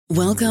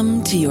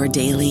Welcome to your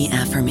daily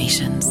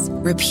affirmations.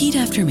 Repeat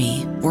after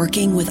me.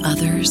 Working with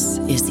others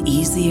is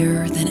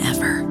easier than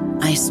ever.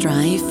 I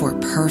strive for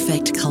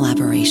perfect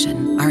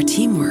collaboration. Our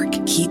teamwork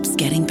keeps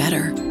getting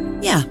better.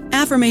 Yeah,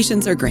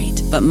 affirmations are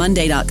great, but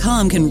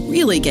Monday.com can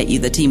really get you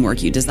the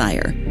teamwork you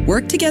desire.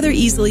 Work together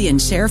easily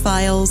and share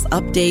files,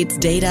 updates,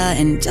 data,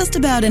 and just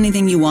about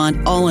anything you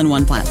want all in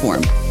one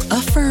platform.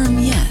 Affirm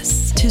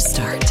yes to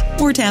start,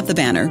 or tap the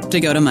banner to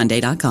go to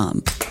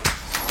Monday.com.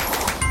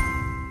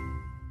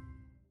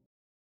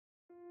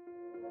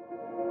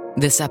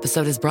 This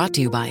episode is brought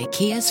to you by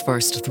Kia's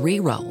first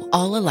three-row,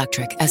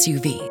 all-electric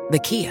SUV, the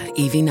Kia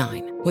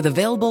EV9, with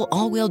available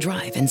all-wheel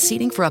drive and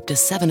seating for up to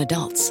 7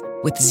 adults,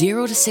 with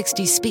 0 to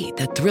 60 speed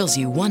that thrills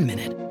you 1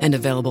 minute and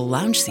available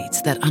lounge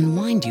seats that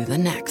unwind you the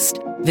next.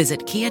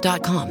 Visit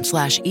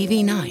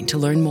kia.com/EV9 to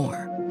learn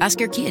more. Ask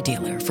your Kia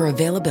dealer for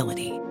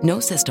availability. No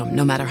system,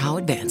 no matter how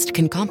advanced,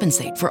 can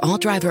compensate for all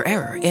driver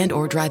error and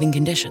or driving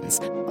conditions.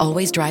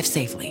 Always drive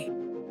safely.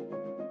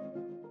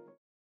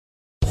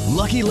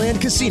 Lucky Land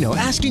Casino,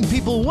 asking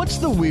people, what's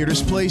the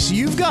weirdest place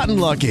you've gotten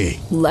lucky?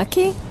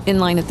 Lucky? In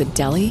line at the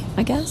deli,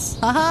 I guess?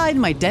 Aha, in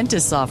my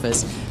dentist's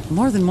office.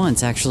 More than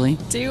once, actually.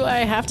 Do I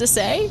have to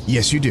say?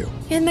 Yes, you do.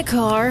 In the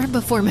car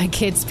before my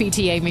kids'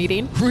 PTA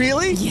meeting.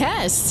 Really?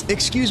 Yes.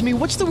 Excuse me,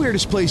 what's the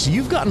weirdest place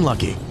you've gotten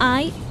lucky?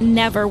 I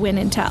never win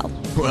and tell.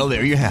 Well,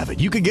 there you have it.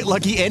 You can get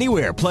lucky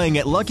anywhere, playing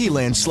at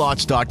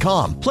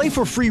LuckyLandSlots.com. Play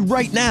for free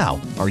right now.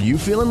 Are you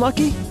feeling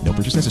lucky? No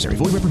purchase necessary.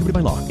 Void where prohibited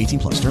by law.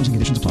 18+. Terms and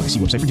conditions apply. See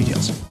website for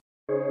details.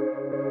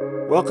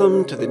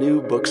 Welcome to the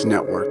New Books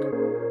Network.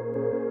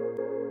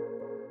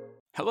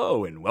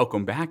 Hello, and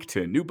welcome back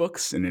to New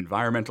Books in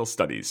Environmental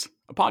Studies,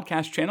 a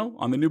podcast channel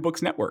on the New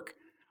Books Network.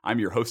 I'm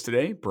your host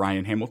today,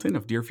 Brian Hamilton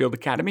of Deerfield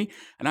Academy,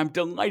 and I'm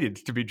delighted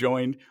to be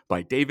joined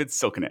by David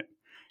Silkenat.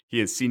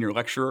 He is Senior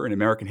Lecturer in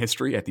American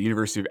History at the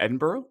University of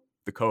Edinburgh,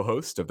 the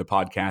co-host of the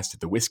podcast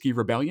The Whiskey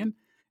Rebellion,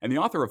 and the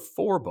author of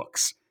 4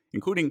 books,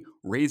 including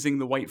Raising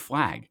the White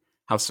Flag,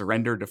 How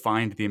Surrender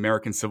Defined the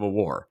American Civil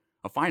War,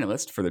 a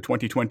finalist for the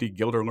 2020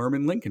 Gilder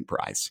Lehrman Lincoln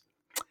Prize.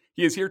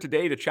 He is here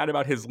today to chat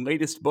about his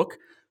latest book,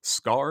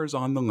 Scars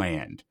on the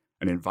Land,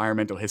 An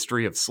Environmental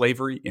History of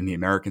Slavery in the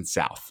American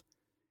South.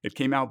 It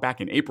came out back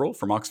in April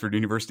from Oxford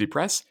University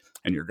Press,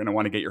 and you're going to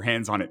want to get your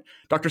hands on it.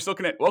 Dr.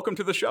 Silkenat, welcome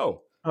to the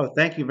show. Oh,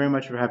 thank you very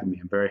much for having me.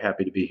 I'm very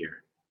happy to be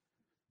here.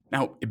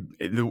 Now,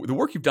 the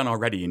work you've done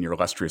already in your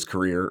illustrious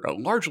career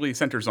largely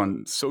centers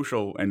on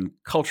social and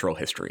cultural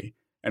history.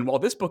 And while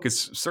this book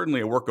is certainly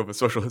a work of a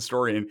social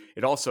historian,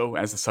 it also,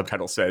 as the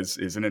subtitle says,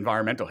 is an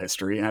environmental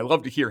history. And I'd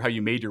love to hear how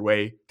you made your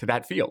way to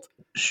that field.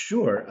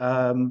 Sure.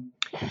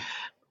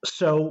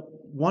 So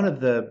one of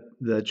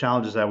the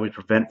challenges I always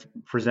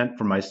present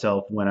for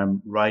myself when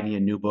I'm writing a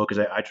new book is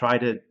I try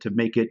to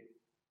make it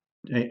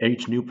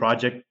each new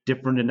project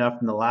different enough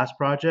from the last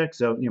project.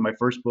 So, my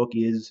first book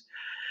is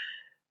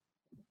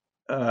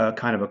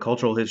kind of a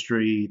cultural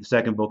history. The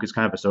second book is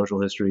kind of a social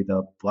history.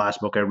 The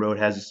last book I wrote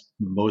has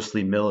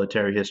mostly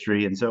military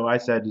history. And so I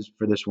said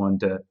for this one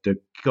to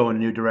go in a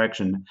new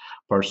direction,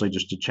 partially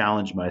just to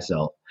challenge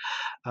myself,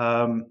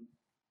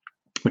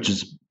 which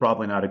is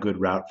probably not a good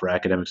route for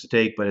academics to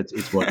take, but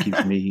it's what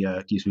keeps me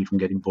from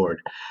getting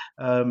bored.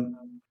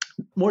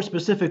 More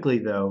specifically,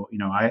 though,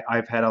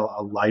 I've had a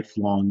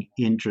lifelong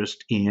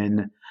interest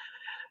in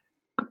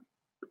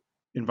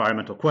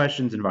environmental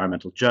questions,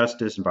 environmental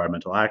justice,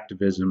 environmental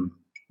activism,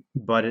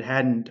 but it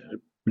hadn't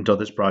until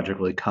this project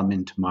really come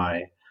into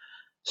my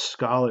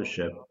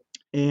scholarship.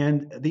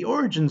 And the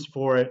origins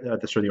for it,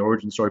 the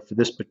origin story for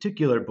this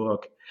particular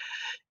book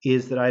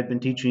is that I've been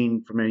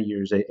teaching for many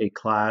years a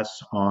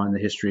class on the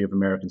history of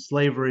American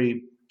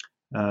slavery.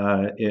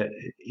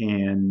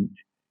 And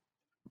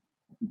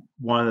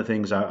one of the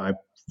things I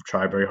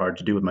try very hard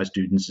to do with my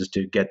students is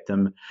to get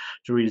them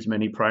to read as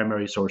many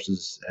primary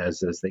sources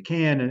as they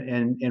can.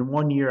 And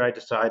one year I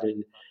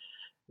decided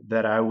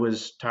that I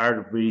was tired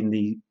of reading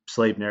the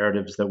slave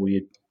narratives that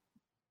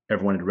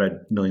everyone had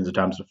read millions of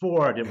times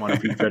before. I didn't want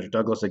to read Frederick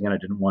Douglass again. I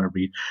didn't want to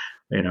read,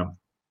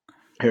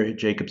 Harriet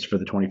Jacobs for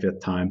the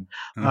 25th time.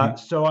 Mm-hmm.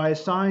 So I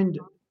assigned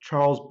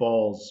Charles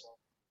Ball's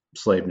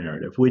slave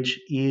narrative, which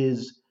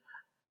is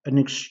an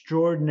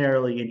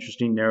extraordinarily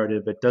interesting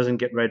narrative. It doesn't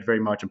get read very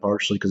much, and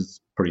partially because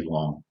it's pretty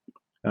long.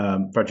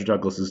 Frederick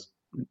Douglass is,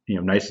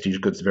 nice to teach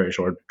because it's very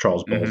short.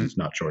 Charles Ball's is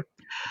not short.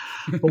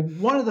 But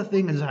one of the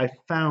things I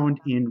found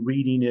in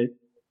reading it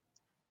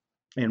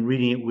and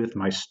reading it with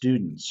my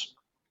students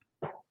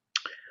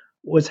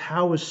was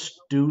how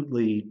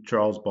astutely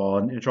Charles Ball,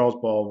 and Charles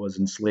Ball was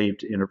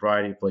enslaved in a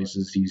variety of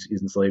places. He's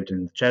enslaved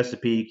in the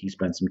Chesapeake. He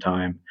spent some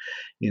time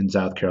in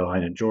South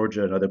Carolina and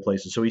Georgia and other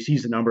places. So he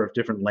sees a number of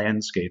different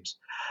landscapes.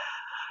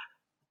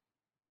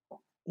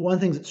 One of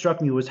the things that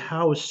struck me was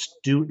how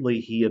astutely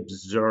he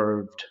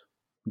observed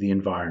the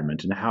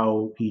environment and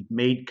how he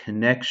made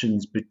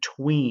connections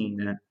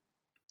between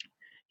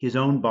his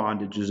own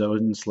bondage, his own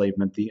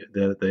enslavement,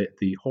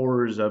 the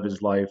horrors of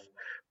his life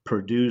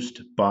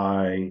produced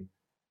by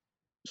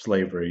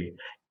slavery,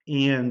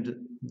 and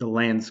the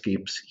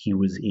landscapes he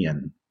was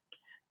in.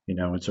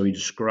 And so he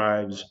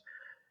describes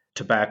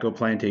tobacco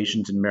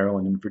plantations in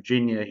Maryland and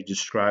Virginia. He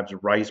describes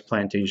rice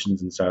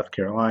plantations in South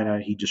Carolina.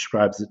 He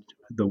describes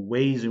the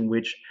ways in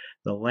which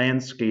the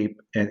landscape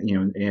and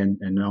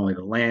not only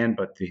the land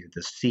but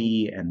the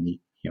sea and the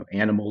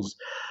animals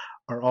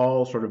are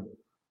all sort of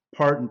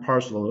part and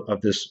parcel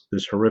of this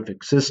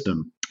horrific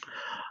system.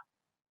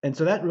 And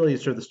so that really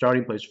is sort of the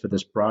starting place for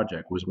this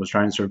project was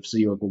trying to sort of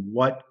see, like,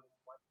 what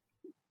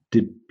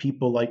did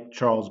people like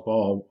Charles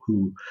Ball,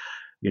 who,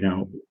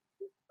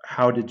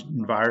 how did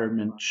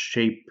environment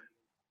shape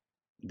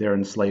their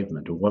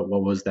enslavement? Or what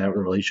was that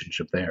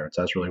relationship there?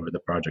 So that's really where the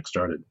project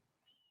started.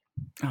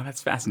 Oh,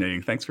 that's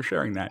fascinating. Thanks for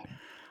sharing that.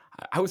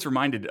 I was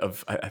reminded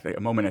of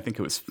a moment, I think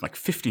it was like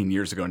 15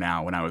 years ago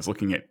now, when I was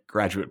looking at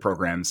graduate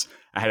programs.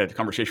 I had a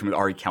conversation with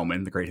Ari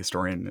Kelman, the great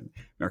historian in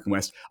American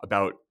West,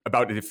 about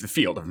the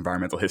field of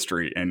environmental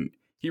history. And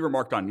he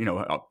remarked on,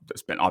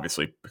 it's been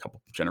obviously a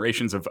couple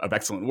generations of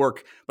excellent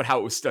work, but how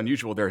it was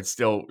unusual. There had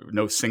still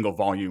no single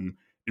volume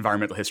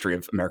environmental history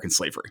of American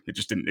slavery. It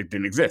just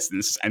didn't exist.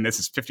 And this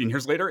is 15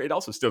 years later. It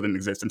also still didn't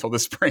exist until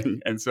this spring.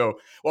 And so,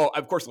 well,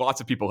 of course, lots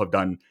of people have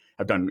done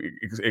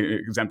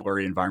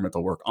exemplary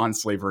environmental work on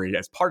slavery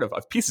as part of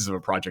pieces of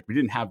a project. We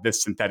didn't have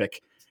this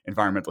synthetic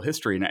environmental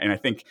history. And I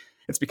think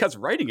it's because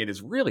writing it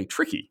is really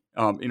tricky.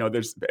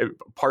 There's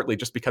partly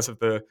just because of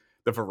the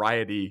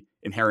variety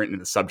inherent in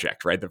the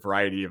subject, right? The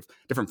variety of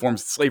different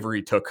forms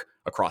slavery took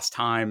across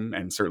time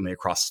and certainly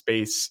across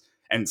space.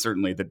 And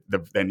certainly,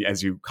 then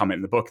as you comment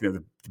in the book,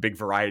 the big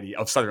variety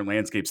of Southern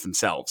landscapes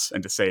themselves.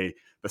 And to say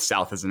the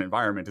South as an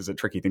environment is a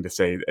tricky thing to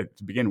say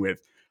to begin with.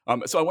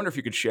 So I wonder if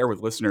you could share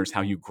with listeners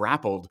how you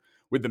grappled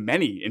with the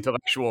many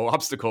intellectual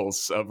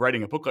obstacles of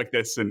writing a book like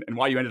this, and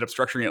why you ended up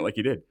structuring it like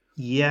you did.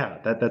 Yeah,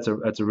 that's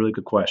a really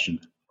good question.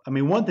 I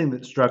mean, one thing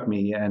that struck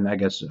me, and I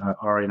guess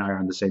Ari and I are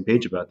on the same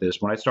page about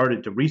this, when I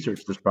started to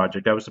research this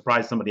project, I was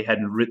surprised somebody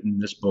hadn't written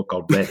this book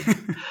already.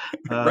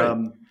 Right.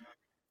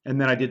 And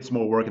then I did some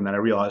more work, and then I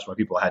realized why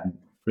people hadn't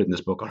written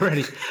this book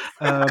already.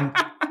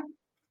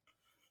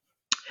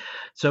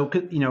 So,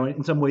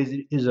 in some ways,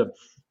 it is a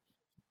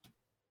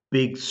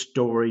big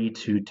story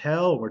to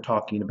tell. We're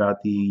talking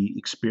about the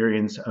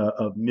experience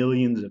of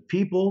millions of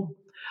people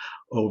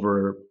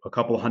over a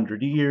couple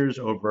hundred years,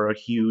 over a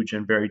huge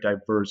and very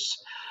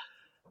diverse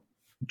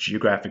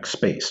geographic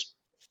space.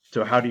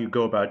 So how do you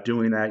go about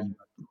doing that?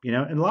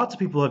 And lots of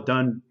people have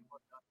done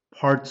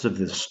parts of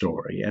this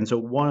story. And so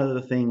one of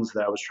the things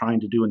that I was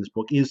trying to do in this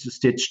book is to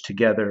stitch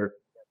together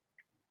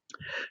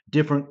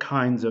different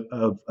kinds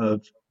of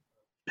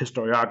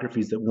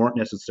historiographies that weren't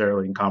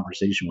necessarily in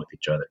conversation with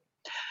each other.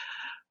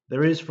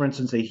 There is, for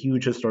instance, a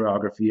huge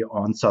historiography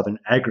on Southern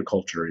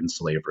agriculture in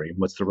slavery.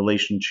 What's the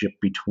relationship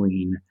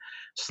between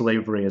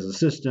slavery as a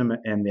system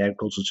and the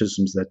agricultural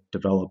systems that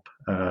develop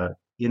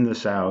in the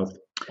South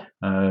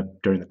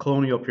during the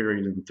colonial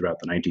period and throughout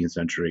the 19th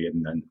century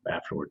and then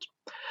afterwards.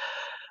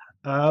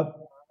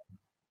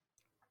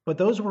 But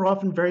those were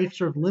often very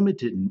sort of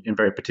limited in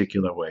very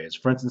particular ways.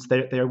 For instance,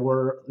 there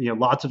were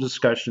lots of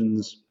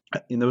discussions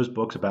in those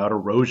books about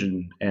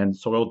erosion and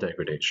soil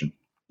degradation,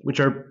 which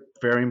are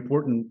very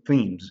important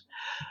themes.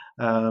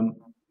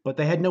 But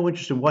they had no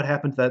interest in what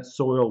happened to that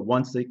soil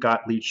once it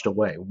got leached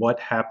away. What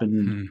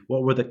happened?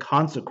 What were the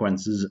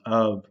consequences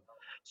of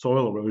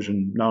soil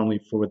erosion, not only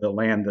for the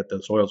land that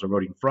the soil is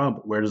eroding from,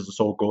 but where does the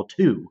soil go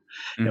to?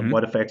 And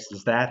what effects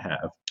does that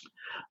have?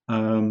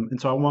 And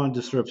so I wanted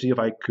to sort of see if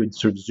I could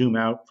sort of zoom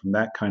out from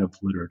that kind of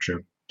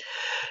literature.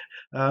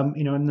 And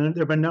then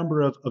there have been a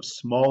number of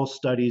small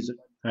studies.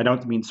 I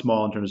don't mean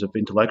small in terms of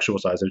intellectual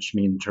size. I just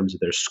mean in terms of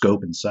their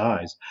scope and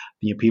size.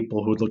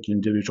 People who would look at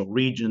individual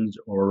regions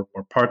or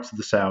parts of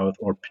the South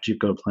or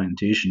particular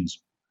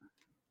plantations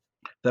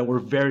that were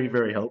very,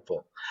 very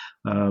helpful.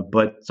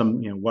 But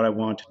what I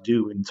wanted to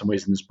do in some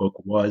ways in this book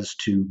was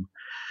to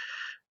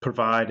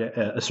provide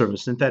a sort of a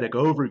synthetic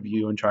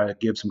overview and try to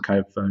give some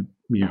kind of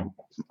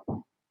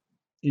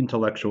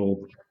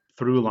intellectual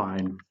through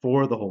line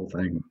for the whole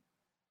thing.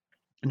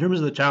 In terms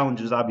of the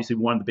challenges, obviously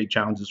one of the big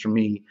challenges for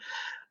me,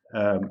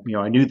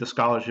 I knew the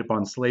scholarship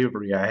on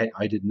slavery.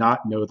 I did not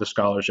know the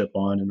scholarship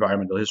on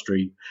environmental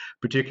history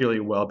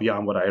particularly well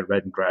beyond what I had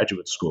read in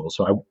graduate school.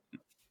 So I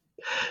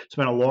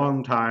spent a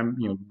long time,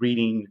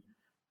 reading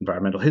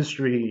environmental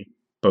history,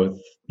 both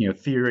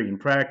theory and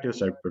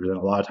practice. I spent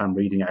a lot of time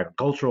reading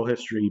agricultural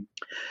history.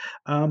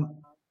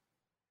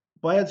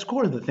 But at its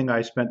core, the thing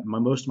I spent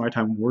most of my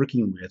time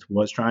working with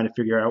was trying to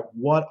figure out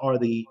what are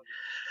the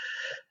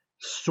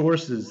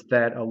sources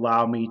that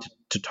allow me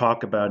to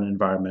talk about an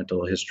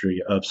environmental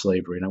history of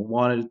slavery. And I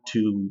wanted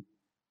to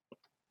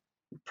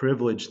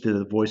privilege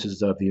the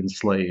voices of the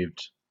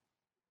enslaved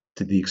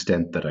to the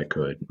extent that I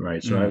could,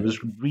 right? So I was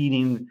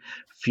reading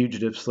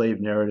fugitive slave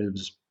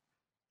narratives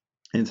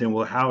and saying,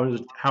 well, how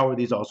are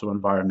these also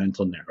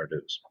environmental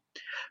narratives?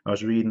 I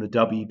was reading the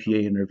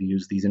WPA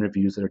interviews, these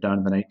interviews that are done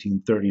in the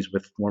 1930s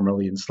with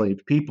formerly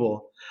enslaved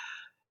people,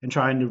 and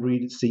trying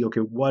to see, okay,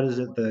 what is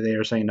it that they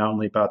are saying not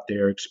only about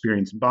their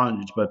experience in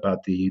bondage, but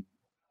about the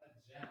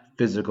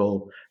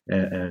physical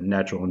and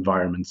natural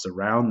environments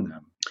around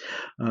them.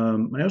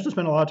 And I also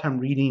spent a lot of time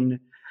reading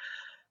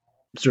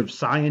sort of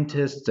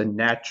scientists and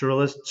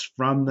naturalists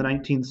from the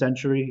 19th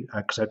century,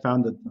 because I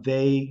found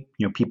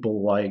that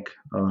people like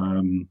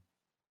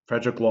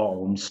Frederick Law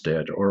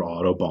Olmsted or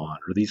Audubon,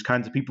 or these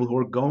kinds of people who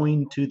are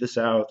going to the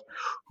South,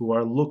 who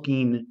are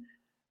looking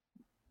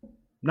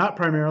not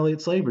primarily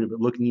at slavery, but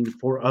looking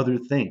for other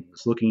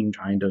things, they're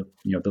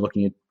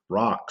looking at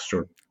rocks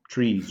or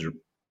trees or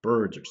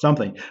birds or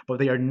something, but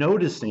they are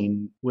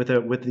noticing with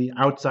the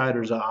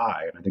outsider's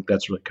eye, and I think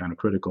that's really kind of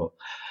critical,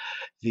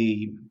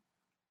 the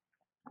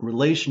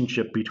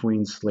relationship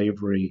between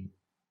slavery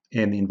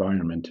and the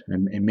environment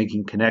and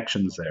making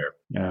connections there.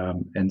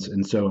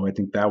 And so I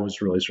think that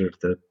was really sort of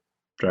the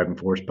driving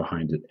force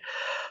behind it.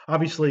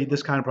 Obviously,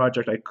 this kind of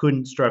project, I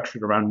couldn't structure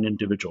it around an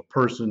individual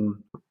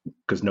person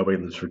because nobody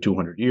lives for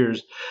 200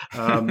 years,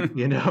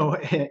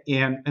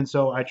 and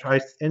so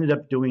ended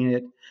up doing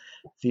it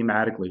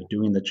thematically,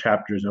 doing the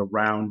chapters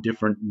around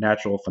different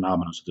natural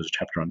phenomena. So there's a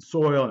chapter on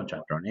soil, and a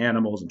chapter on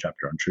animals, and a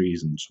chapter on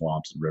trees and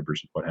swamps and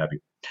rivers and what have you.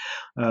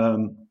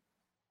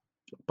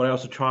 But I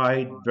also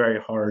tried very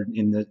hard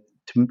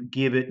to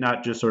give it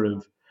not just sort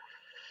of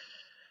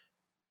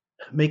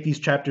make these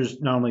chapters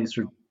not only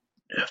sort of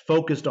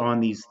focused on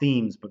these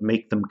themes, but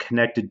make them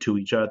connected to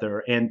each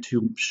other, and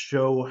to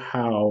show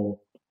how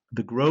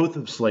the growth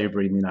of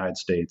slavery in the United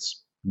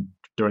States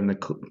and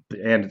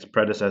its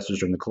predecessors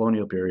during the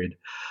colonial period,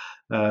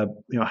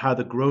 how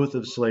the growth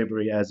of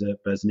slavery as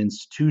an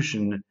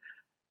institution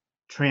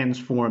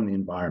transformed the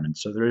environment.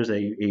 So there is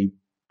a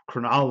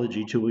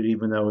chronology to it,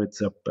 even though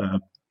it's a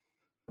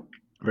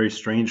very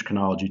strange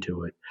chronology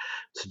to it,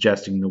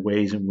 suggesting the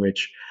ways in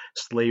which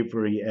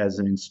slavery as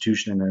an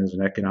institution and as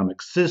an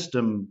economic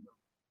system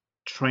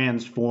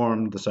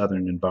transformed the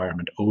Southern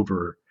environment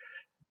over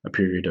a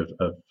period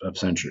of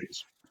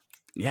centuries.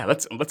 Yeah,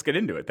 let's get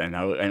into it then.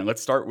 And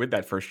let's start with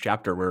that first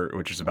chapter,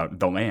 which is about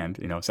the land,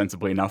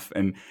 sensibly enough.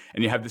 And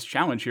you have this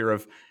challenge here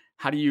of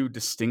how do you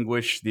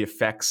distinguish the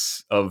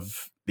effects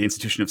of the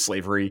institution of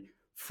slavery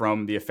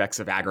from the effects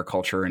of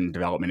agriculture and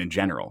development in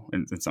general,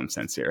 in some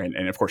sense here.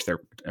 And of course,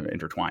 they're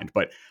intertwined.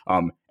 But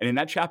and in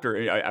that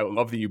chapter, I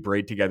love that you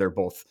braid together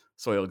both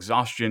soil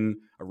exhaustion,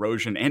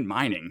 erosion, and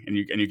mining. And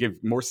you give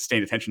more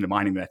sustained attention to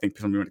mining than I think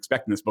someone would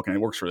expect in this book. And it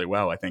works really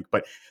well, I think.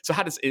 But so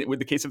with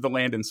the case of the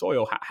land and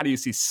soil, how do you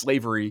see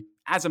slavery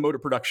as a mode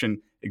of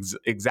production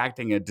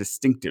exacting a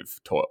distinctive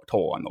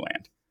toll on the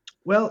land?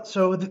 Well,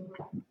 so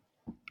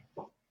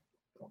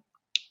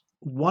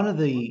one of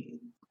the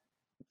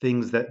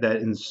things that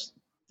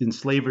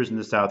enslavers in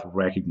the South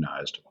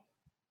recognized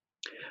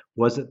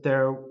was that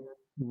their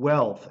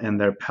wealth and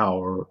their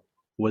power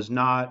was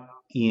not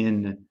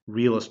in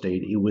real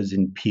estate, it was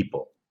in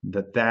people.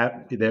 That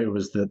there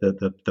was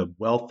the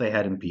wealth they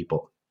had in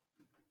people,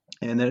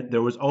 and that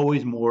there was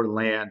always more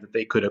land that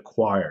they could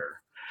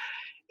acquire,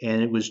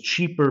 and it was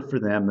cheaper for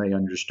them, they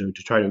understood,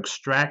 to try to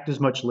extract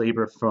as much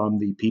labor from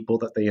the people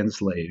that they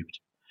enslaved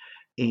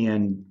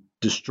and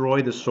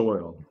destroy the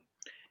soil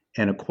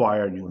and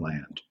acquire new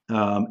land.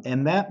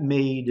 And that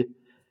made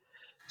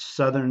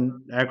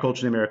Southern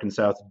agriculture in the American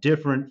South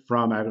different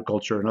from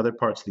agriculture in other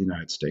parts of the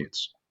United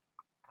States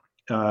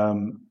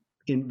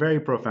in very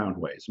profound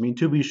ways. I mean,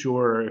 to be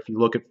sure, if you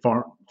look at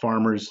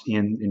farmers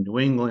in New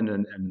England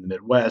and the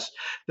Midwest,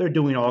 they're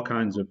doing all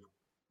kinds of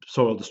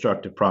soil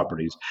destructive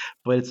properties,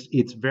 but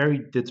it's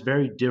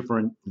very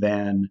different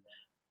than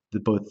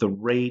both the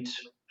rate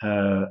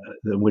in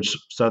which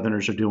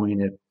Southerners are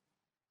doing it,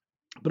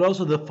 but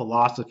also the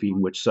philosophy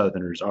in which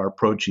Southerners are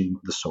approaching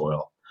the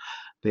soil.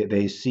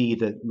 They see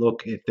that,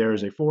 look, if there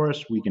is a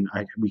forest, we can.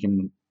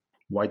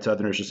 White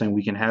Southerners are saying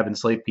we can have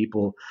enslaved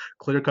people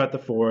clear cut the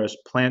forest,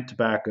 plant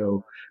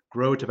tobacco,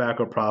 grow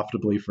tobacco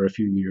profitably for a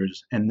few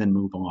years, and then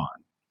move on.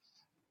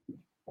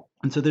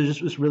 And so there's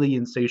just this really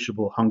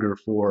insatiable hunger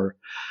for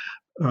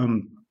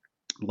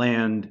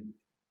land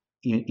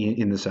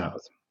in the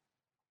South.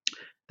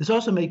 This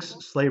also makes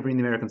slavery in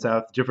the American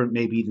South different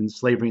maybe than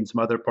slavery in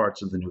some other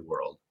parts of the New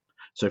World.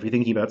 So if you're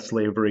thinking about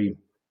slavery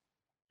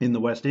in the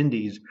West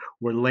Indies,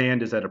 where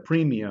land is at a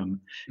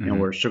premium, and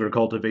where sugar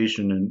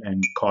cultivation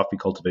and coffee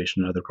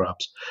cultivation and other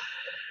crops,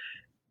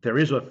 there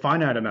is a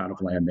finite amount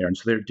of land there, and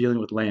so they're dealing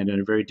with land in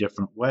a very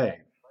different way.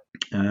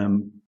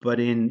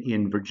 But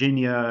in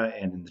Virginia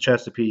and in the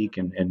Chesapeake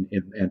and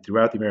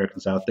throughout the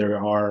American South,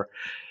 there are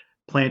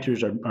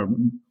planters are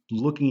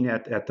looking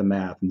at the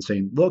math and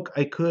saying, look,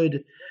 I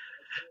could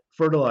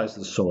fertilize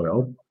the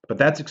soil, but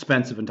that's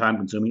expensive and time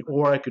consuming,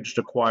 or I could just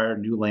acquire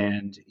new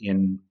land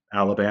in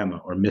Alabama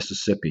or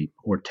Mississippi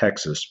or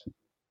Texas.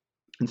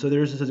 And so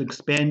there's this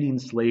expanding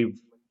slave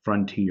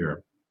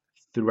frontier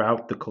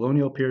throughout the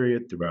colonial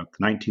period, throughout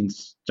the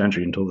 19th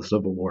century until the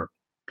Civil War,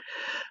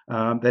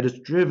 that is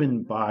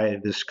driven by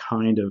this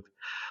kind of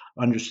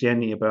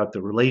understanding about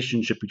the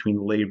relationship between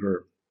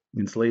labor,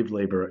 enslaved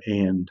labor,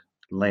 and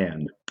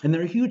land. And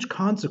there are huge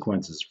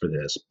consequences for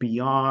this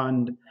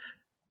beyond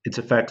its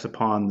effects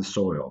upon the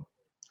soil.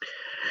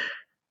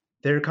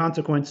 There are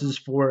consequences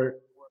for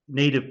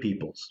native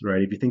peoples,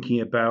 right? If you're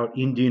thinking about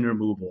Indian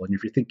removal, and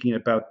if you're thinking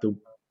about the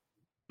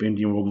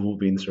Indian removal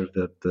being sort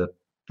of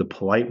the the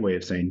polite way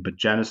of saying, but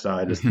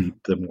genocide is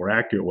the more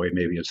accurate way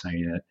maybe of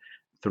saying it,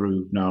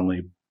 through not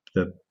only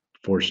the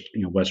forced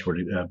westward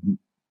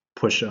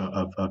push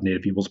of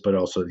native peoples, but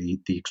also the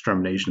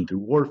extermination through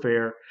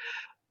warfare.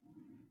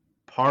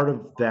 Part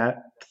of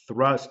that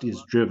thrust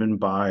is driven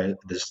by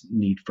this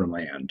need for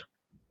land.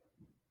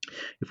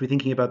 If we're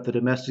thinking about the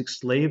domestic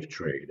slave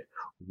trade,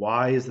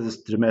 why is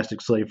this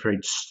domestic slave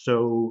trade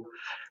so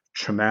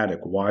traumatic?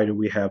 Why do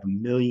we have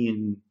 1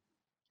 million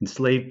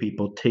enslaved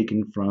people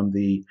taken from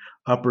the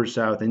upper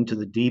South into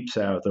the deep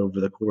South over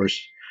the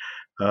course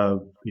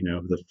of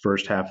the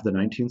first half of the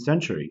 19th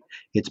century?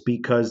 It's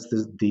because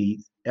the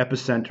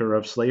epicenter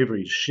of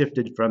slavery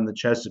shifted from the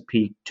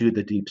Chesapeake to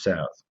the deep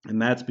South,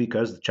 and that's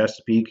because the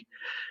Chesapeake,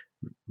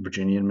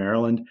 Virginia, and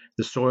Maryland,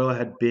 the soil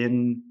had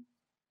been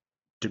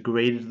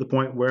degraded to the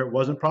point where it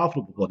wasn't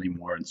profitable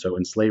anymore, and so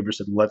enslavers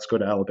said, "Let's go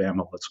to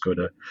Alabama, let's go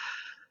to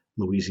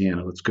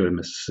Louisiana, let's go to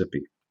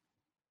Mississippi."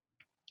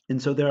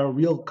 And so there are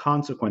real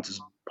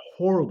consequences,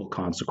 horrible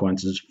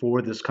consequences,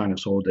 for this kind of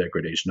soil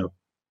degradation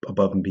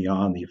above and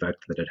beyond the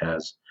effect that it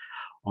has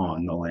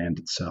on the land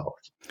itself.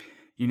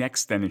 You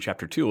next, then, in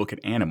Chapter 2, look at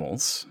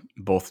animals,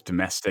 both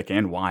domestic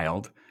and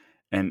wild.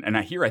 And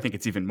here I think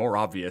it's even more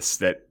obvious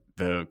that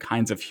the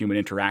kinds of human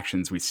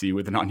interactions we see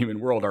with the non-human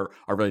world are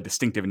really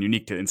distinctive and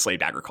unique to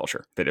enslaved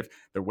agriculture. That if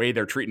the way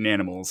they're treating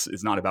animals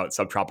is not about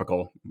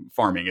subtropical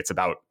farming, it's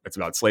about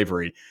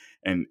slavery,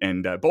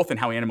 and both in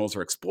how animals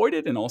are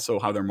exploited and also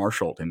how they're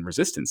marshaled in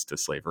resistance to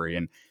slavery.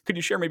 And could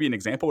you share maybe an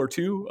example or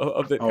two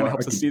of that kind of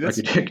helps us see this?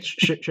 I could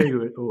show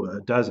you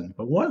a dozen,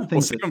 but one of the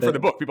things we'll save them for the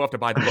book. People have to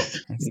buy the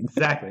book.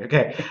 Exactly.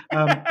 Okay.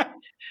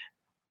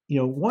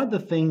 One of the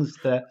things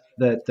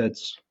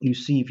that's you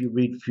see if you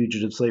read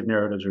fugitive slave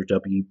narratives or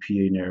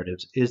WPA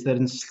narratives is that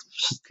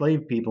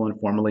enslaved people and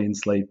formerly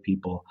enslaved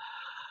people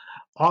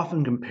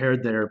often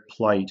compared their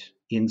plight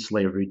in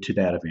slavery to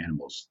that of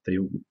animals.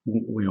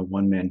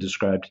 One man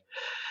described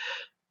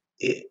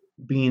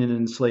being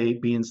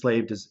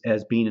enslaved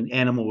as being an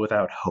animal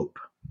without hope.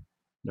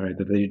 Right?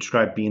 That they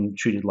describe being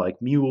treated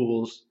like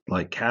mules,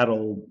 like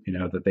cattle.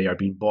 That they are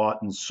being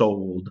bought and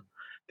sold.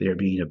 They are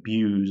being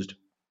abused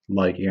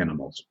like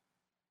animals.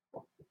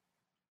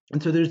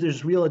 And so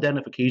there's real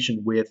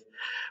identification with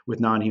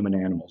non-human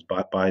animals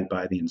by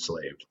the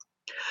enslaved.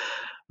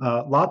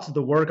 Lots of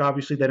the work,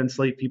 obviously, that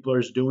enslaved people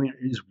are doing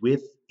is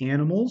with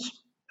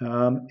animals.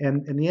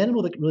 And the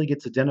animal that really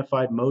gets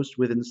identified most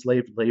with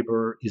enslaved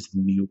labor is the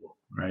mule,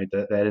 right?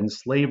 That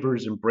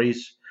enslavers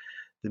embrace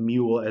the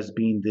mule as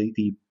being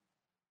the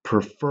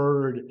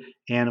preferred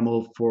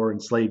animal for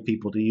enslaved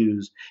people to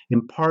use,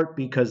 in part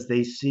because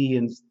they see,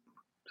 and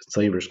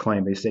enslavers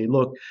claim, they say,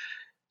 look,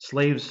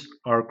 slaves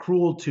are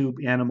cruel to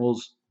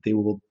animals. They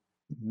will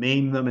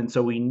maim them, and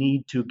so we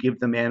need to give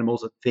them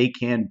animals that they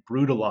can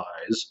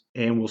brutalize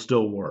and will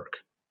still work.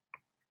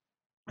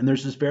 And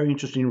there's this very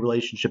interesting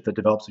relationship that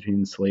develops between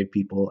enslaved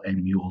people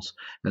and mules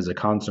as a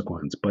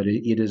consequence. But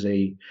it is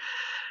a,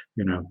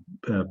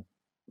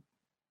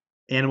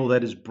 animal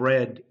that is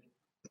bred,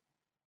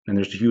 and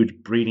there's huge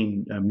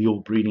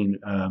mule breeding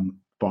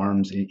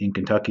farms in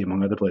Kentucky,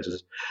 among other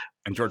places.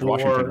 And George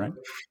Washington,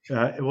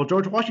 right?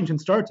 George Washington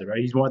starts it, right?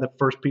 He's one of the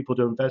first people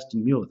to invest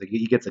in mules.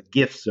 He gets a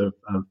gifts of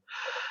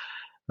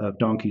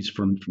donkeys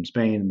from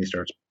Spain, and he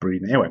starts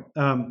breeding. Anyway,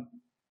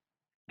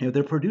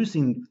 they're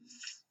producing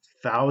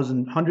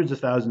hundreds of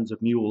thousands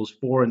of mules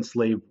for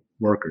enslaved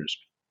workers.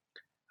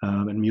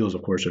 And mules,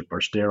 of course,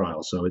 are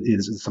sterile, so it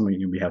is something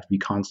we have to be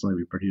constantly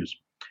reproduced.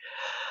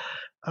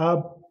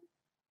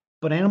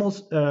 But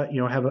animals,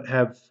 have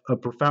a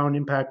profound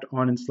impact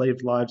on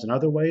enslaved lives in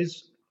other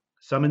ways.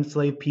 Some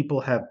enslaved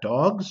people have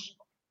dogs.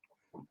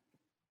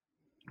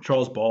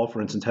 Charles Ball,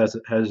 for instance,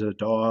 has a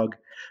dog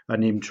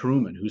named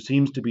Truman, who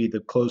seems to be the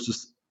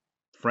closest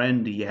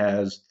friend he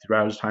has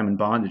throughout his time in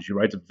bondage. He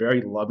writes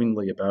very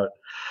lovingly about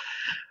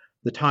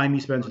the time he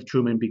spends with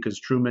Truman, because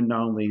Truman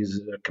not only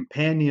is a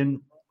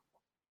companion,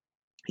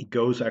 he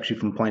goes actually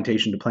from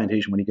plantation to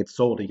plantation. When he gets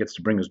sold, he gets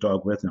to bring his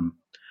dog with him.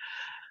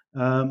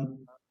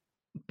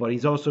 But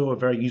he's also a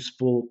very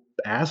useful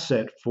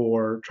asset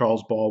for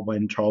Charles Ball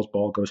when Charles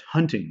Ball goes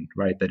hunting,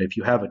 right? That if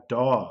you have a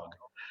dog,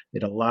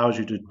 it allows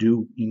you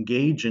to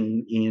engage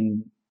in,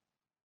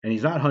 and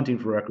he's not hunting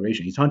for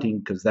recreation. He's hunting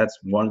because that's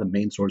one of the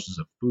main sources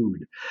of food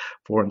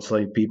for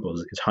enslaved people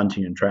is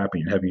hunting and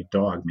trapping, and having a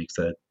dog makes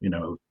that,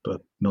 a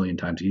million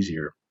times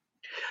easier.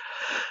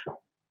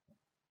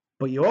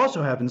 But you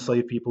also have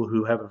enslaved people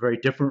who have a very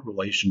different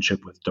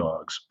relationship with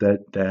dogs,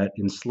 that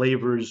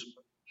enslavers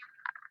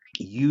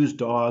use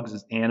dogs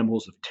as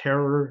animals of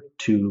terror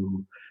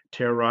to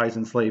terrorize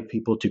enslaved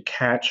people, to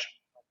catch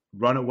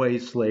runaway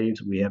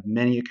slaves. We have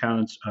many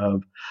accounts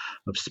of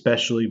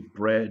specially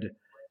bred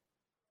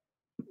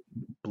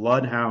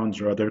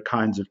bloodhounds or other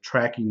kinds of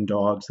tracking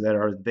dogs that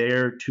are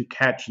there to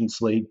catch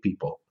enslaved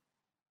people.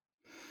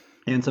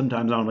 And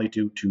sometimes not only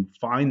to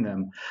find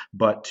them,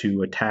 but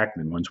to attack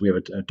them. Once we have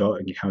a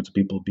dog accounts of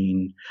people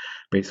being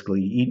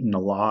basically eaten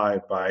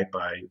alive by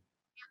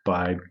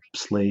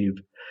slave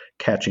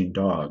catching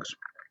dogs.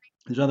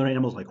 There's other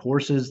animals like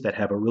horses that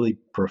have a really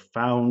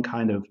profound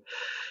kind of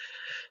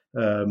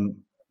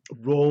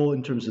role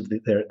in terms of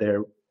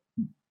their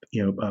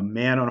a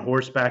man on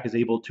horseback is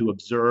able to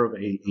observe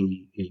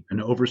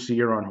an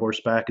overseer on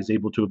horseback is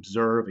able to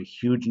observe a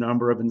huge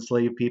number of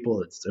enslaved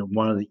people. It's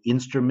one of the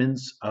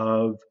instruments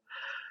of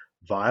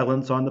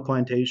violence on the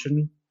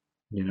plantation.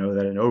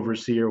 That an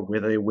overseer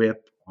with a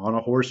whip on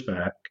a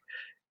horseback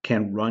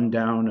can run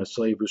down a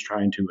slave who's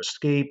trying to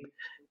escape.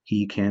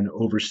 He can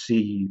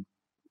oversee,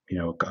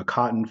 a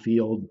cotton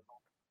field.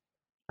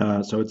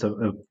 So it's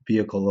a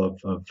vehicle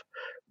of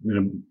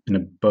in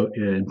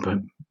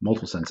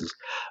multiple senses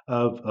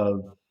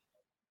of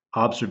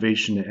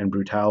observation and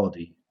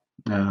brutality.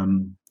 Yeah,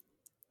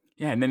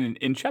 and then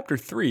in chapter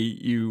 3,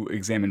 you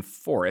examine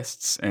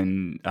forests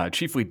and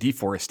chiefly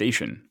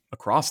deforestation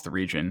across the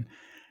region.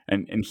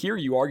 And here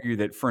you argue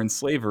that for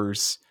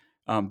enslavers,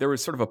 there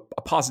was sort of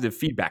a positive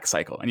feedback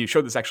cycle. And you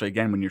showed this actually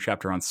again in your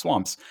chapter on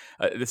swamps,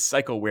 this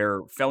cycle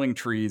where felling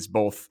trees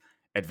both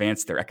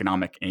advance their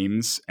economic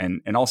aims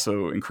and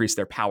also increase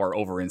their power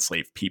over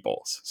enslaved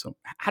peoples. So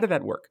how did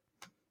that work?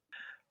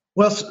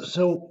 Well,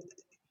 so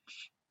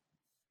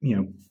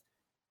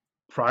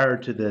prior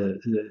to the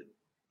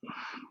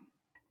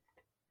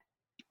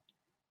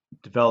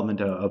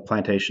development of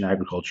plantation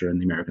agriculture in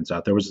the American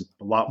South, there was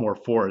a lot more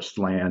forest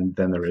land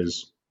than there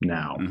is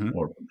now,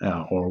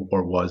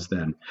 or was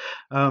then.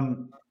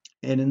 And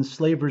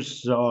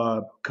enslavers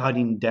saw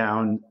cutting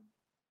down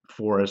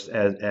forests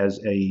as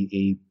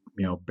a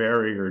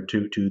barrier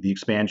to the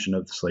expansion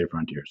of the slave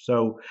frontier.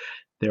 So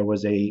there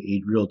was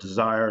a real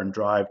desire and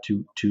drive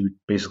to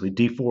basically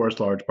deforest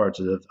large parts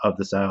of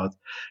the South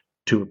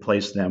to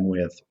replace them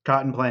with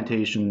cotton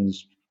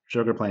plantations,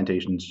 sugar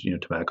plantations,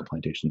 tobacco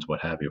plantations, what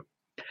have you.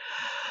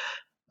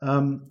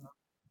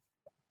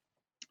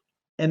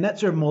 And that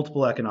served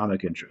multiple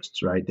economic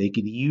interests, right? They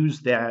could use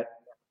that.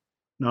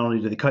 Not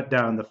only do they cut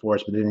down the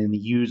forest, but then they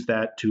use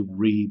that to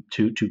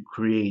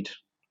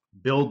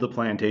build the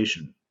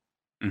plantation,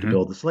 to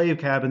build the slave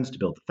cabins, to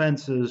build the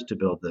fences, to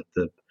build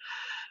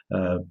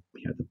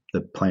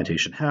the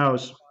plantation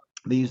house.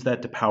 They use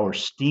that to power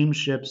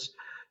steamships.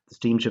 The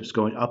steamships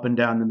going up and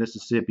down the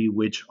Mississippi,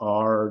 which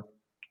are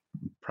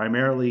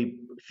primarily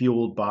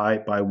fueled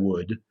by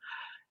wood,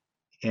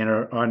 and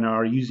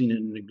are using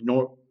an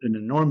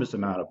enormous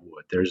amount of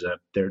wood.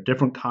 There are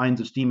different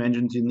kinds of steam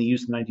engines in the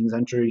use in the 19th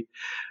century,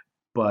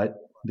 but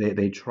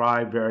they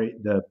try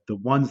the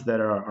ones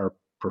that are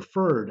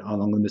preferred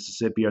along the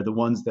Mississippi are the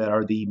ones that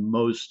are the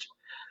most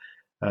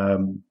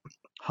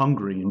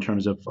hungry in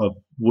terms of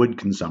wood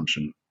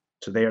consumption.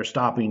 So they are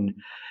stopping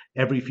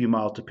every few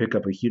miles to pick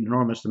up a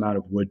enormous amount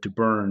of wood to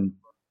burn.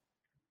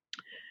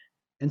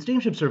 And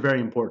steamships are very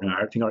important.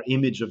 I think our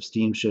image of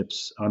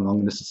steamships along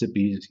the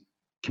Mississippi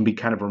can be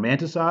kind of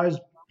romanticized.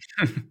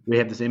 We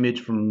have this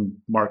image from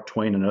Mark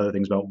Twain and other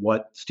things about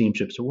what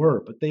steamships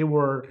were, but they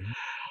were,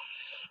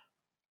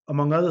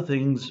 among other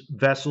things,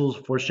 vessels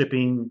for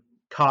shipping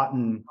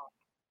cotton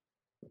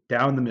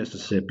down the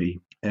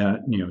Mississippi,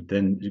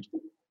 then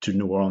to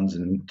New Orleans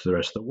and to the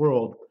rest of the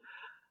world.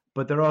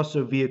 But they're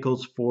also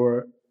vehicles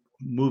for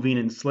moving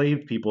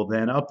enslaved people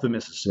then up the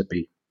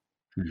Mississippi.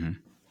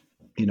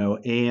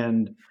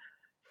 And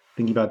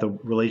thinking about the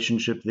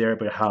relationship there,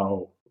 but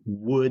how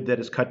wood that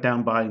is cut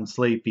down by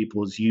enslaved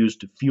people is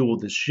used to fuel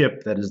the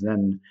ship that is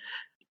then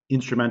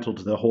instrumental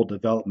to the whole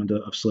development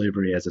of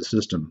slavery as a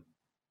system.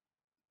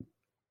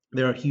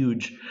 There are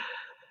huge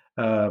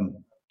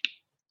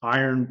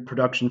iron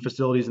production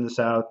facilities in the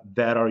South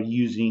that are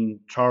using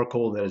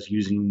charcoal, that is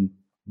using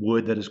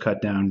wood that is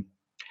cut down.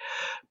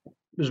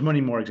 There's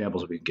many more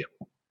examples we can give.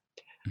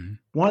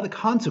 One of the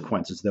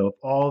consequences, though, of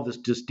all of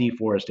this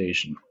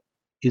deforestation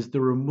is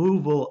the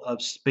removal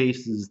of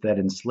spaces that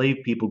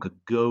enslaved people could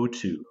go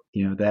to.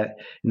 That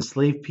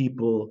enslaved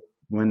people,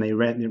 when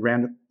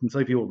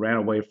enslaved people ran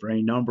away for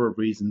a number of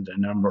reasons, a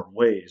number of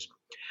ways.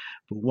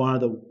 But one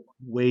of the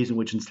ways in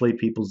which enslaved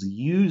peoples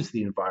used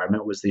the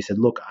environment was they said,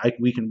 look,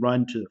 we can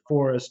run to the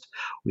forest,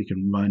 we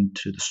can run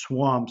to the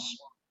swamps.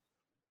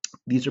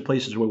 These are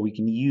places where we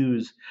can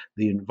use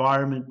the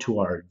environment to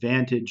our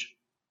advantage.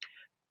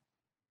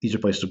 These are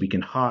places we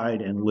can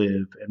hide and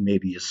live and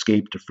maybe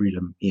escape to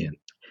freedom in.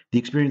 The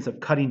experience of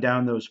cutting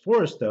down those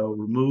forests, though,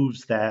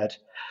 removes that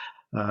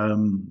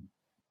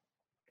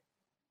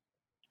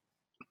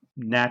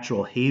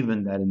natural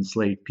haven that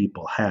enslaved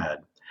people had.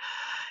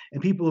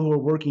 And people who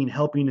are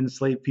helping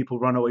enslaved people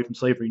run away from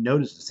slavery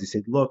noticed this. They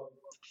said, look,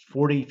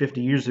 40,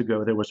 50 years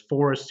ago, there was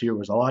forests here. It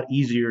was a lot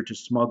easier to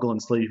smuggle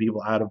enslaved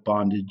people out of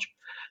bondage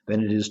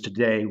than it is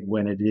today,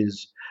 when it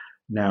is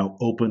now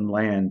open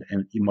land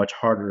and much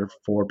harder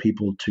for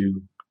people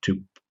to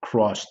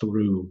cross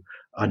through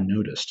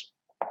unnoticed.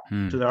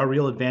 So there are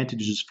real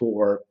advantages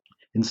for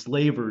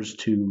enslavers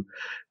to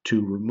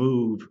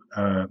remove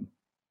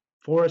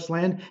forest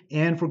land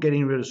and for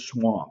getting rid of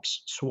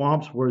swamps.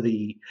 Swamps were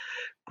the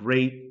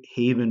great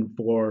haven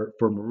for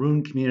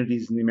maroon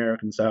communities in the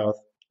American South.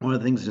 One of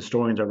the things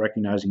historians are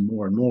recognizing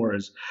more and more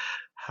is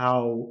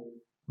how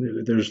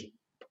there's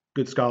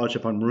good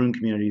scholarship on maroon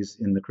communities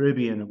in the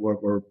Caribbean,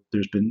 where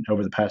there's been,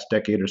 over the past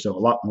decade or so, a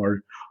lot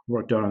more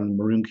work done on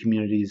maroon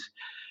communities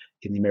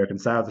in the American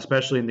South,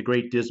 especially in the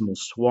Great Dismal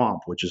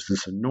Swamp, which is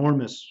this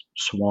enormous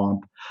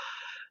swamp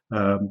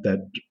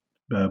that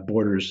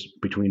borders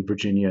between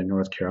Virginia and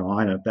North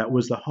Carolina. That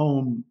was the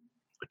home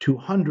to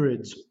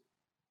hundreds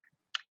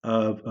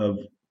of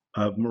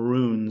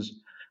Maroons,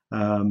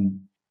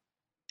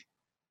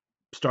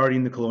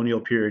 starting the colonial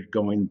period,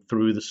 going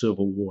through the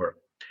Civil War.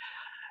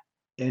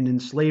 And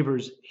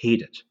enslavers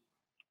hate it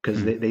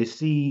because they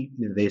see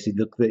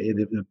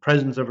the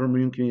presence of a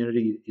Maroon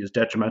community is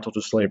detrimental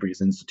to slavery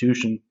as an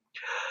institution.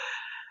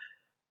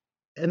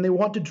 And they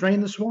want to drain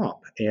the swamp,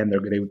 and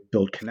they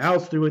build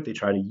canals through it. They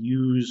try to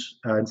use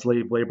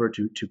enslaved labor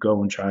to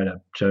go and try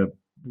to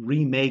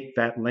remake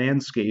that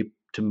landscape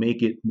to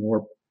make it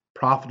more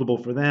profitable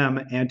for them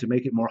and to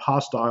make it more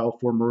hostile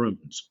for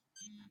Maroons.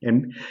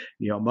 And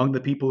among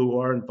the people who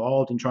are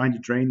involved in trying to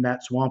drain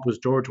that swamp was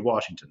George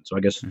Washington. So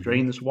I guess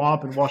drain the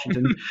swamp in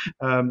Washington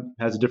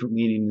has a different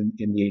meaning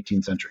in the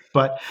 18th century.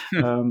 But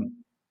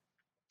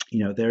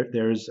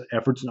there's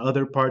efforts in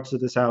other parts of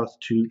the South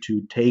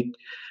to take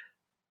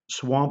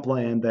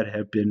swampland that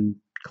have been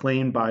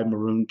claimed by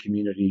Maroon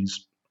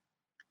communities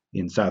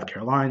in South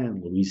Carolina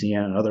and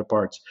Louisiana and other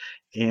parts,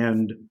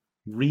 and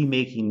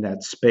remaking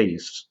that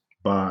space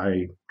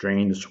by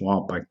draining the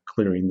swamp, by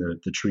clearing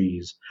the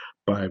trees,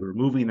 by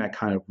removing that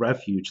kind of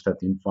refuge that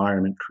the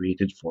environment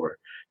created for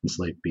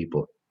enslaved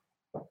people.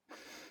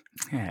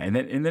 Yeah, and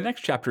then in the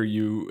next chapter,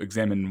 you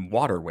examine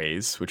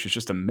waterways, which is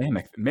just a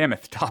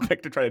mammoth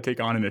topic to try to take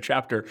on in a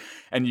chapter,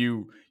 and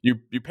you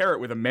pair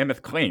it with a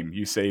mammoth claim.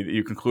 You say that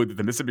you conclude that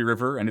the Mississippi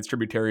River and its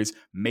tributaries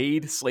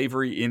made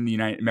slavery in the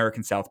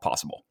American South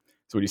possible.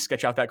 So would you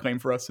sketch out that claim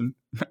for us in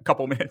a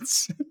couple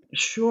minutes?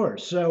 Sure.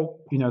 So,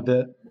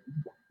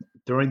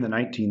 during the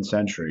 19th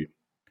century,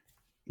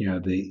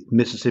 the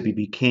Mississippi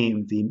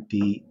became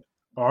the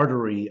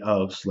artery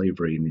of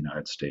slavery in the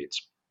United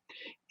States.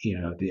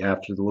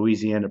 After the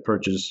Louisiana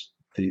Purchase,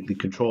 the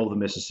control of the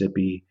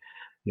Mississippi,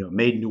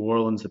 made New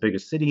Orleans the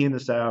biggest city in the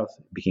South,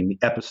 became the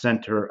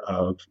epicenter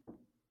of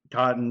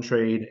cotton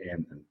trade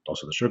and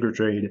also the sugar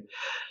trade,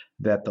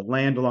 that the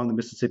land along the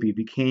Mississippi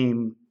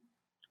became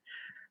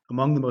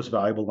among the most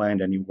valuable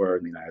land anywhere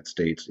in the United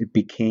States. It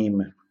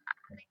became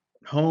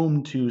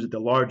home to the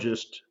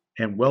largest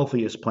and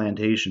wealthiest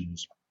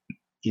plantations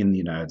in the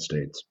United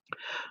States.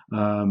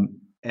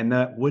 And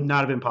that would not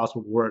have been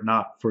possible were it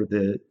not for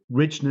the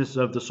richness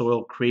of the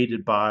soil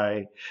created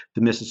by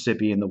the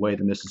Mississippi and the way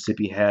the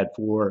Mississippi had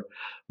for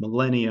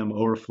millennium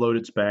overflowed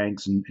its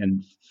banks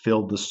and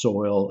filled the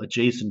soil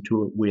adjacent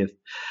to it with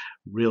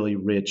really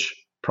rich,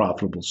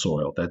 profitable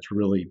soil that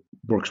really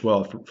works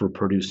well for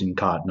producing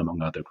cotton,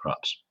 among other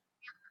crops.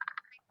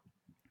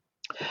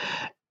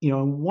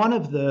 One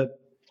of the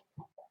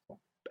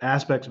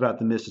aspects about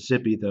the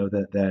Mississippi, though,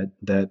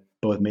 that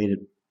both made it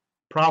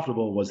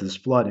profitable was this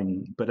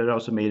flooding, but it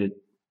also made it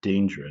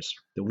dangerous.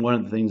 That one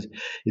of the things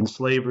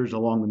enslavers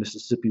along the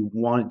Mississippi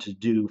wanted to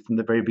do from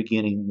the very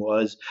beginning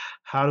was,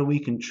 how do we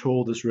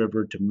control this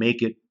river to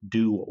make it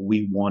do what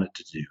we want it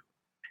to do?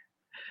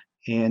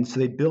 And so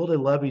they built a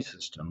levee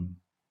system,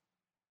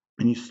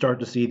 and you start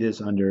to see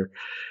this under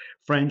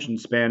French and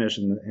Spanish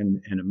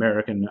and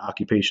American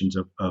occupations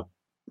of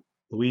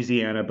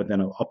Louisiana, but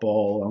then up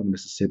all along the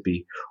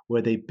Mississippi,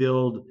 where they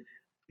build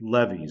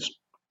levees.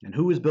 And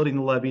who is building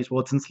the levees?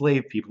 Well, it's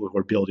enslaved people who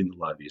are building the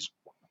levees.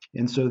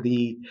 And so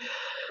the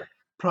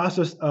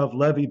process of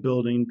levee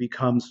building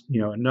becomes,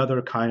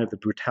 another kind of the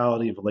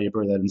brutality of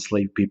labor that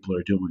enslaved people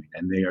are doing.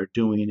 And they are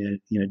doing it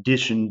in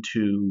addition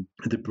to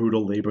the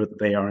brutal labor that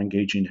they are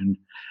engaging in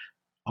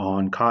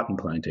on cotton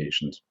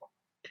plantations.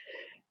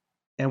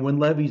 And when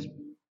levees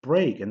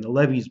break, and the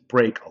levees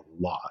break a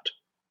lot,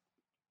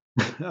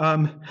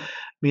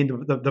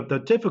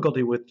 the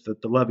difficulty with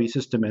the levee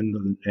system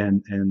and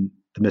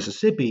the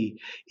Mississippi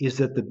is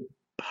that the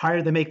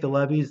higher they make the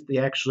levees, they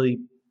actually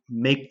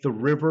make the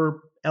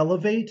river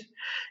elevate,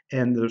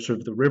 and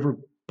the river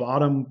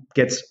bottom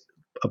gets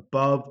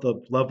above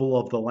the level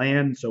of the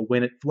land. So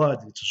when it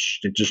floods,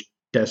 it just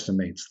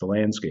decimates the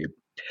landscape.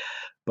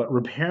 But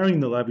repairing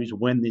the levees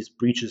when these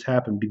breaches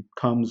happen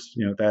becomes,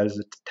 that is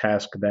a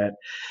task that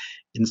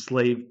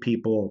enslaved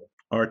people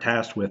are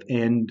tasked with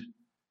and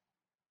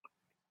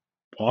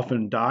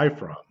often die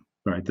from.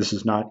 Right? This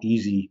is not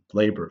easy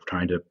labor of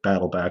trying to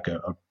battle back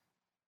a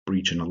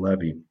breach in a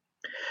levee.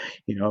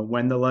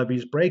 When the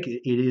levees break,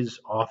 it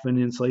is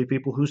often enslaved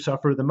people who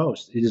suffer the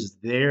most. It is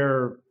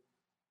their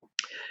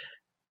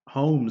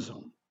homes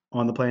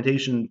on the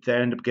plantation that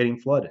end up getting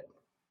flooded.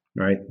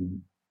 Right?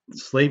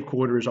 Slave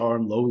quarters are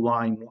on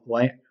low-lying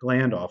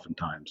land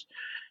oftentimes.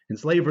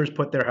 Enslavers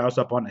put their house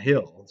up on a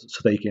hill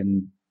so they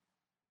can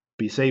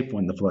be safe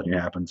when the flooding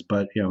happens.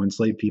 But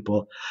enslaved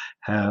people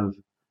have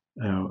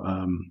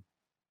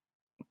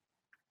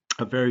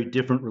a very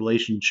different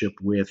relationship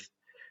with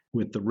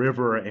the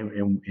river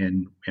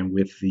and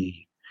with the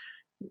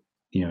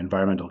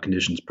environmental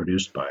conditions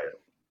produced by it.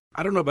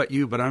 I don't know about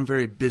you, but I'm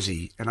very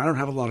busy and I don't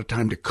have a lot of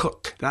time to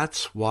cook.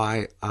 That's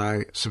why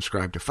I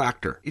subscribe to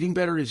Factor. Eating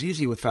better is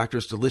easy with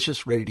Factor's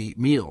delicious, ready-to-eat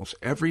meals.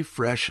 Every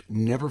fresh,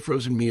 never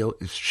frozen meal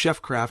is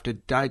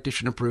chef-crafted,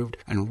 dietitian approved,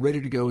 and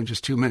ready to go in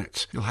just 2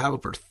 minutes. You'll have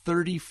over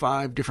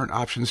 35 different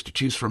options to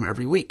choose from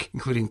every week,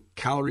 including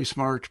Calorie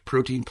Smart,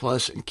 Protein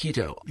Plus, and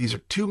Keto. These are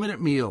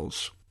 2-minute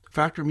meals.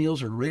 Factor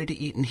meals are ready to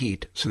eat and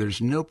heat, so there's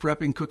no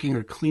prepping, cooking,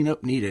 or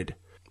cleanup needed.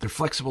 They're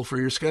flexible for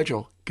your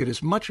schedule. Get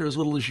as much or as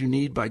little as you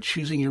need by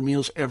choosing your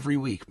meals every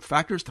week.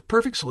 Factor is the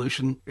perfect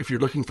solution if you're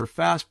looking for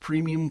fast,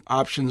 premium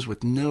options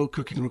with no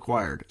cooking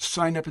required.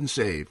 Sign up and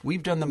save.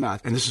 We've done the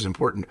math, and this is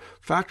important.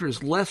 Factor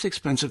is less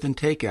expensive than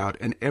takeout,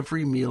 and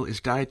every meal is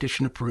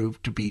dietitian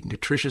approved to be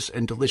nutritious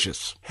and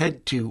delicious.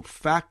 Head to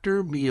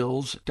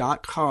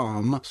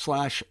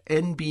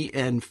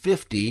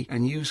factormeals.com/NBN50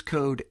 and use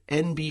code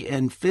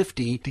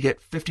NBN50 to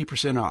get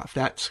 50% off.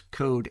 That's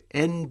code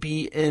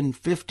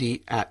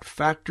NBN50 at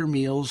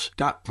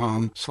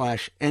factormeals.com/NBN50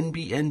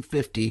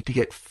 to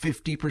get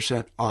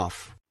 50%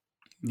 off.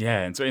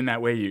 Yeah, and so in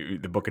that way,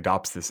 the book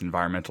adopts this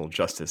environmental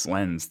justice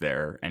lens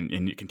there, and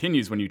it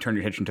continues when you turn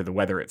your attention to the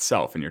weather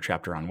itself in your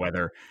chapter on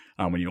weather.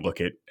 When you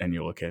look at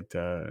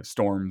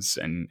storms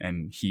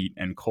and heat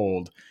and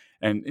cold,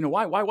 and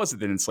why was it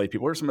that enslaved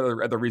people? What are some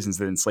other reasons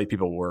that enslaved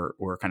people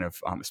were kind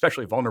of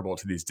especially vulnerable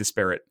to these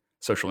disparate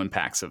social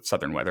impacts of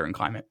southern weather and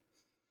climate?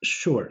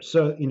 Sure.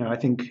 So I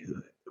think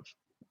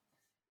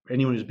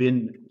anyone who's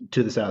been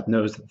to the South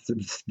knows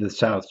that the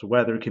South's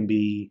weather can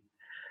be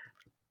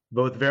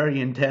both very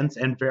intense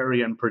and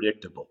very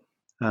unpredictable.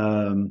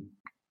 The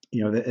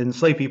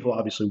enslaved people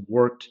obviously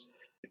worked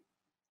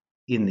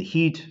in the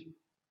heat,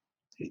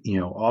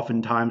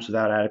 oftentimes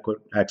without adequate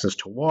access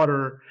to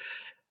water.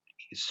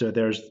 So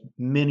there's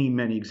many,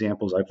 many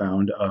examples I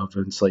found of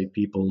enslaved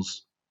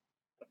peoples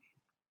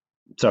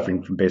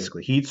suffering from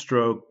basically heat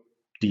stroke,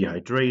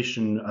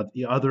 dehydration,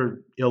 the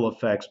other ill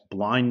effects,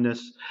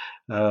 blindness,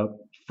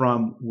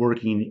 from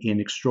working in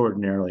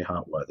extraordinarily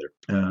hot weather.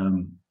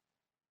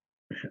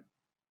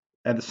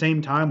 At the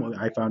same time,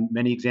 I found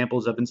many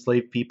examples of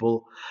enslaved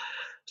people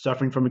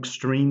suffering from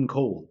extreme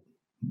cold.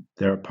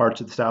 There are parts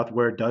of the South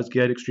where it does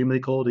get extremely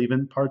cold,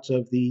 even parts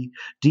of the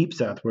Deep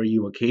South where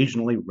you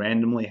occasionally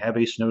randomly have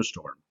a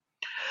snowstorm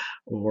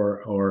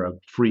or a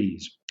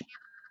freeze.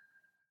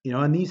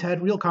 And these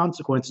had real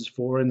consequences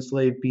for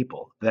enslaved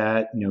people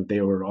that,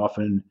 they were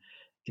often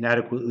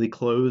inadequately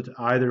clothed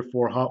either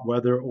for hot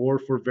weather or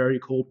for very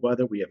cold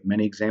weather. We have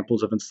many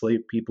examples of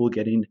enslaved people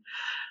getting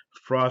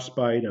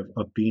frostbite,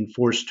 of being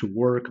forced to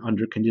work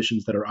under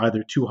conditions that are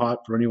either too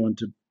hot for anyone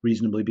to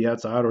reasonably be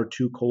outside or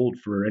too cold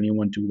for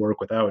anyone to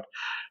work without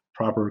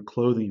proper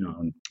clothing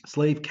on.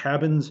 Slave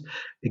cabins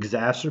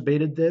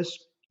exacerbated this.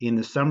 In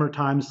the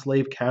summertime,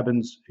 slave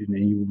cabins,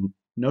 and you will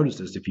notice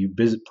this if you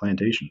visit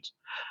plantations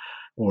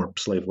or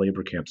slave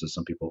labor camps, as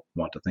some people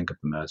want to think of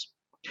them as.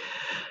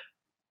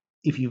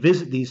 If you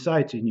visit these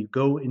sites and you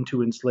go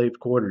into enslaved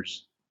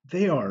quarters,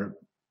 they are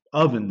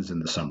ovens in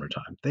the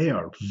summertime. They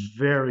are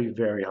very,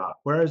 very hot.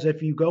 Whereas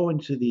if you go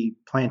into the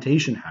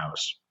plantation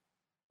house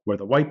where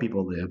the white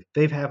people live,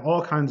 they have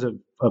all kinds of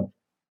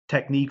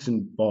techniques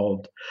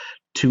involved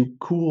to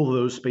cool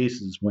those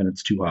spaces when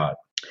it's too hot.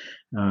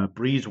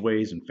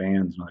 Breezeways and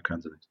fans and other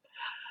kinds of things.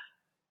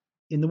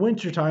 In the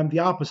wintertime, the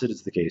opposite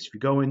is the case. If you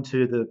go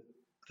into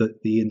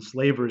the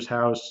enslaver's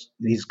house,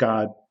 he's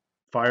got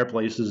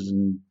fireplaces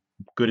and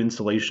good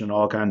insulation,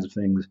 all kinds of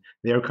things.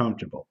 They're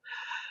comfortable.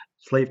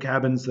 Slave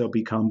cabins, they'll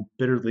become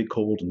bitterly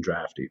cold and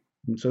drafty.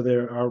 And so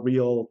there are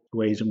real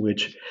ways in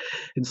which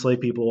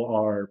enslaved people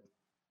are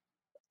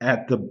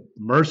at the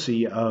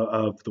mercy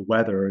of the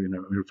weather in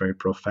a very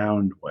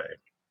profound way.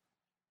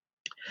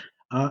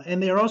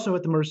 And they are also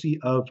at the mercy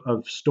of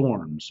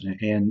storms.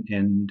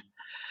 And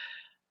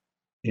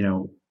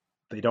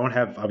they don't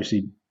have,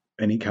 obviously,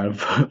 any kind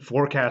of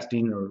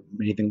forecasting or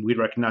anything we'd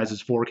recognize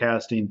as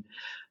forecasting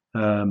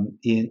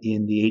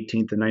in the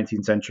 18th and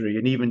 19th century.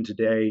 And even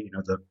today,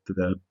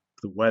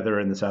 the weather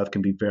in the South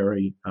can be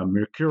very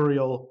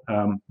mercurial.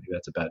 Maybe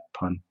that's a bad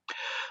pun.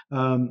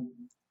 So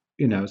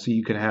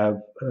you can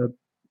have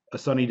a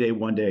sunny day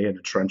one day and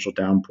a torrential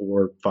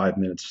downpour 5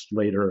 minutes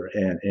later.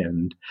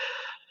 And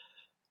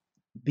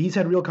these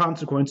had real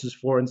consequences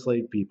for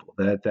enslaved people.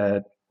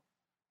 That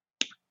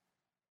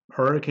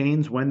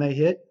hurricanes, when they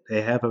hit,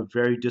 they have a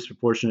very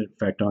disproportionate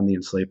effect on the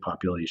enslaved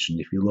population.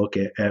 If you look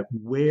at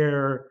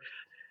where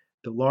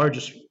the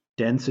largest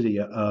density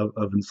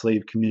of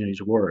enslaved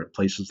communities were,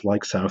 places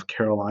like South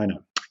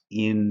Carolina,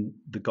 in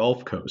the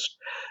Gulf Coast,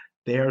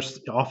 they are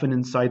often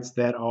in sites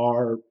that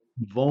are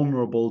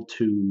vulnerable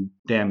to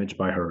damage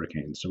by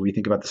hurricanes. So when you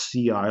think about the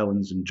Sea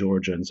Islands in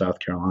Georgia and South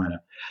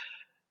Carolina,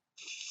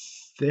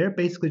 they're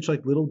basically just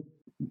like little,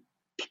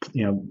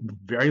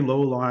 very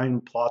low-lying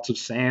plots of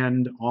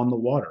sand on the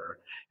water.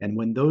 And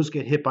when those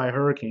get hit by a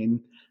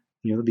hurricane,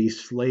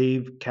 these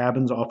slave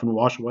cabins often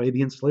wash away.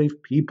 The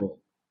enslaved people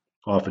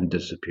often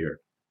disappear.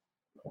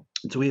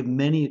 And so we have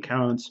many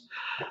accounts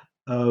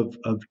of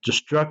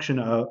destruction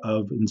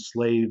of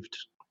enslaved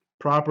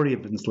property,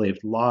 of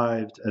enslaved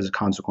lives as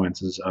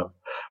consequences of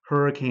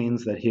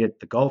hurricanes that hit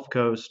the Gulf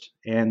Coast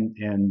and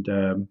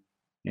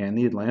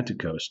the Atlantic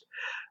coast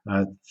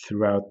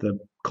throughout the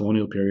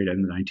colonial period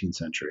and the 19th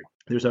century.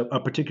 There's a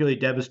particularly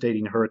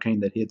devastating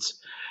hurricane that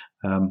hits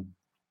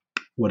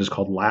what is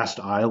called Last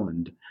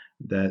Island,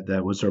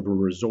 that was sort of a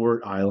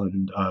resort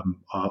island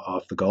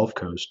off the Gulf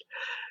Coast,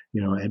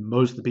 and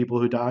most of the people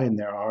who die in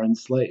there are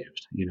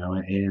enslaved,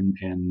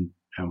 and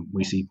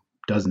we see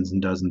dozens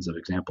and dozens of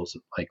examples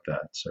like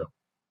that. So.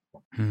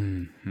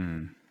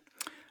 Mm-hmm.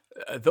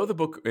 Though the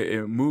book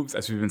it moves,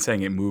 as we've been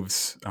saying, it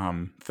moves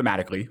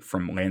thematically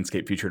from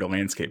landscape feature to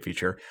landscape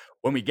feature.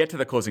 When we get to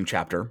the closing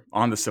chapter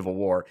on the Civil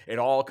War, it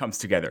all comes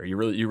together. You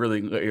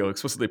really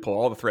explicitly pull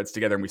all the threads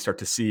together, and we start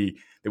to see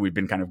that we've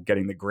been kind of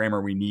getting the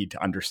grammar we need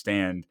to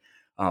understand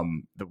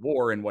the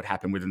war and what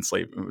happened with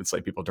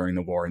enslaved people during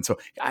the war. And so,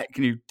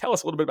 can you tell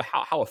us a little bit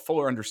about how a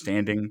fuller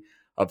understanding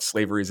of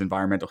slavery's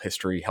environmental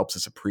history helps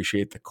us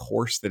appreciate the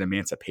course that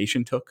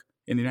emancipation took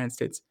in the United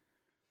States?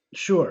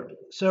 Sure.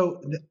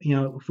 So,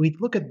 if we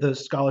look at the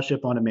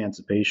scholarship on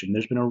emancipation,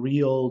 there's been a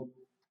real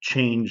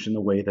change in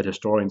the way that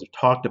historians have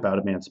talked about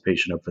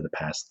emancipation over the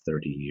past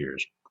 30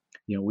 years.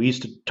 We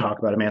used to talk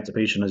about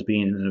emancipation as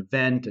being an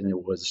event, and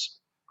it was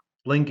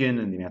Lincoln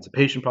and the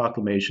Emancipation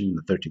Proclamation and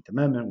the 13th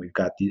Amendment. We've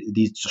got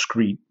these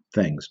discrete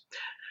things.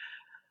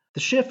 The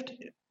shift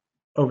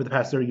over the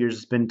past 30 years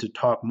has been to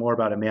talk more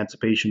about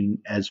emancipation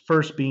as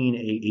first being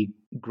a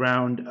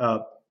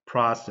ground-up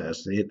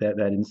process,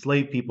 that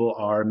enslaved people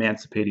are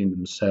emancipating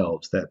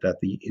themselves, that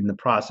in the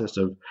process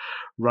of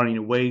running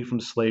away from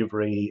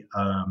slavery,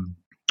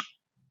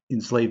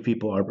 enslaved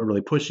people are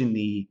really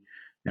pushing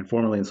and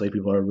formerly enslaved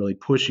people are really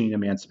pushing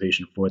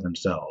emancipation for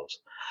themselves.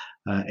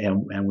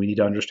 And we need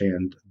to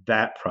understand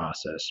that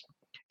process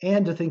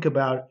and to think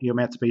about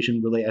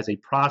emancipation really as a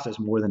process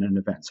more than an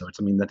event. So it's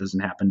something that doesn't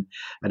happen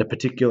at a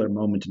particular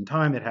moment in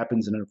time. It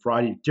happens in a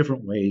variety of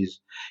different ways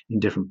in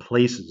different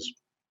places.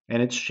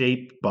 And it's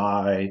shaped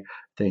by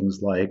things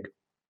like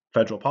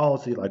federal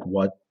policy, like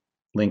what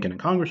Lincoln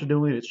and Congress are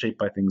doing. It's shaped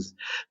by things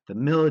the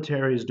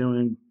military is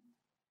doing.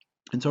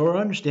 And so our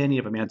understanding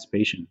of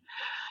emancipation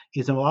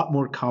is a lot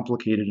more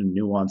complicated and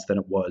nuanced than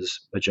it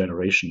was a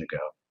generation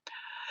ago.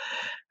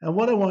 And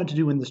what I wanted to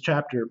do in this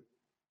chapter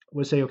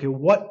was say, okay,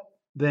 what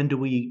then do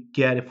we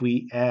get if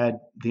we add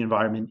the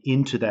environment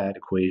into that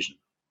equation?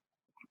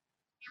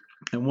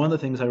 And one of the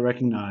things I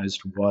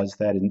recognized was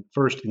that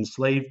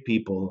enslaved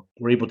people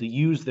were able to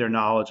use their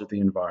knowledge of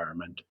the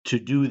environment to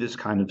do this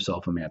kind of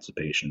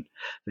self-emancipation.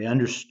 They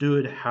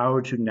understood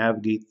how to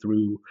navigate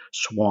through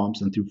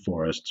swamps and through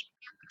forests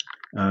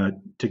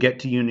to get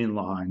to Union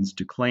lines,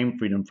 to claim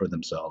freedom for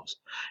themselves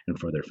and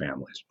for their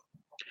families.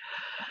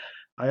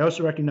 I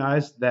also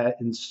recognized that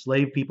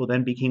enslaved people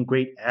then became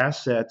great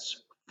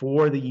assets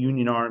for the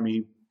Union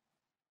Army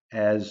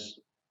as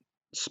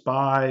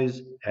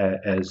spies,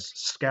 as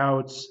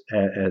scouts,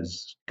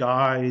 as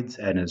guides,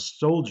 and as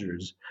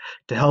soldiers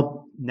to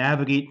help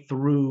navigate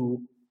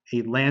through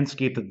a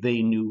landscape that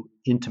they knew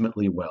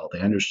intimately well. They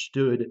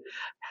understood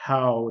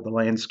how the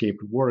landscape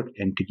worked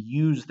and could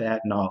use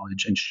that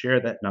knowledge and share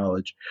that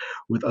knowledge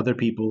with other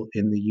people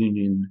in the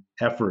Union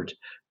effort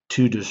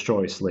to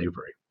destroy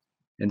slavery.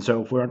 And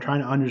so if we're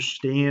trying to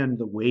understand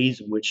the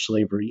ways in which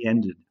slavery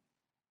ended,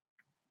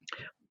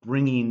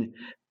 bringing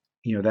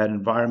that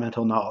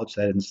environmental knowledge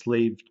that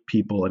enslaved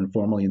people and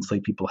formerly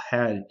enslaved people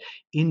had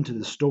into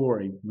the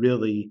story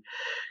really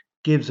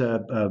gives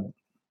a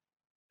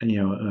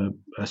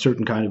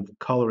certain kind of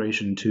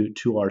coloration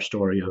to our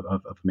story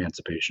of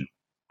emancipation.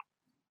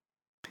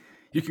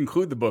 You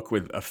conclude the book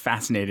with a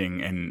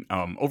fascinating and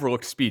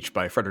overlooked speech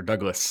by Frederick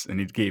Douglass, and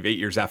he gave 8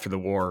 years after the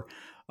war,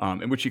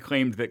 in which he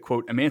claimed that,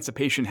 quote,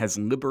 emancipation has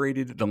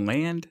liberated the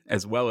land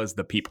as well as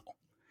the people.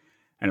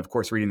 And of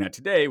course, reading that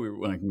today, we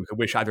could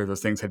wish either of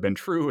those things had been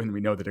true. And we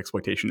know that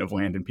exploitation of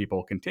land and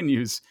people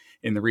continues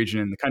in the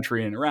region, in the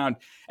country, and around.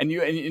 And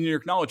in your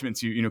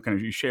acknowledgments,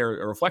 you share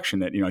a reflection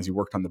that as you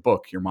worked on the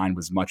book, your mind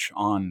was much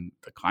on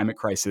the climate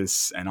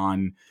crisis and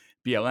on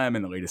BLM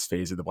and the latest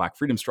phase of the Black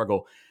freedom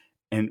struggle.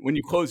 And when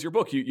you close your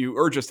book, you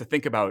urge us to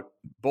think about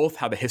both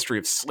how the history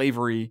of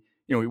slavery,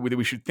 that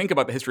we should think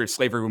about the history of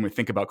slavery when we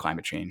think about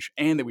climate change,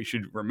 and that we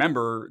should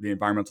remember the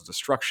environmental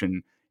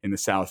destruction in the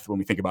South when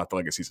we think about the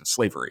legacies of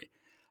slavery.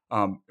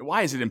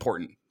 Why is it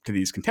important to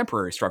these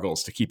contemporary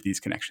struggles to keep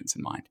these connections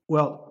in mind?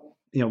 Well,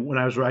 when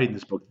I was writing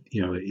this book,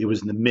 it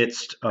was in the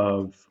midst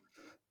of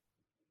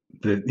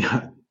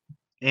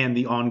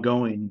the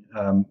ongoing,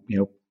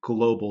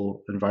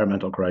 global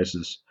environmental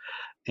crisis,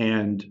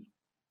 and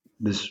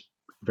this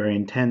very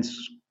intense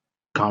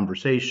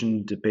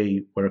conversation,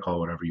 debate,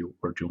 whatever you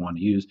want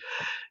to use,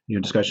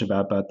 discussion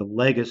about the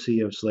legacy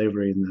of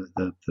slavery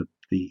and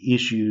the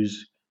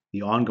issues,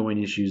 the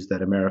ongoing issues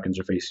that Americans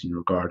are facing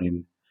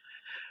regarding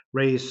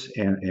race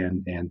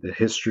and the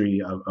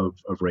history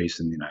of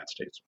race in the United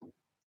States.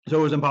 So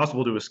it was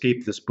impossible to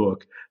escape this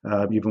book,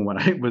 even when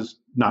I was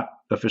not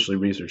officially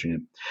researching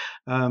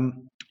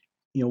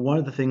it. One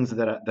of the things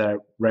that I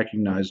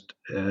recognized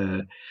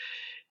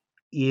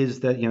is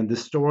that the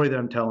story that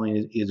I'm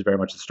telling is very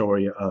much the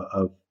story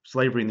of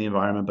slavery in the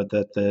environment, but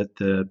that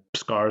the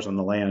scars on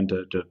the land,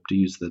 to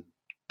use the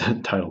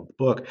title of the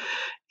book,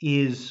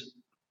 is,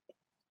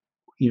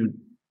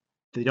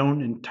 they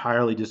don't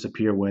entirely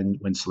disappear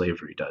when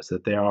slavery does.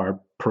 That there are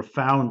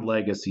profound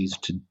legacies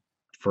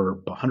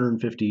for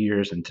 150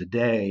 years and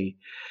today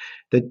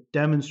that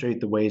demonstrate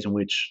the ways in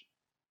which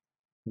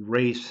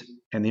race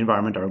and the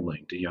environment are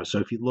linked. So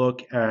if you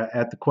look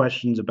at the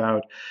questions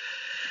about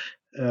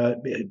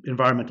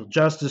environmental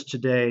justice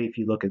today, if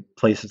you look at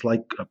places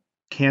like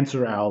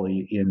Cancer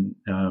Alley in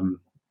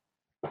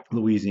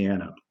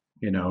Louisiana,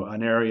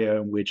 an area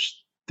in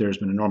which there's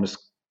been enormous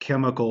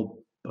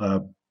chemical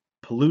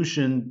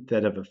pollution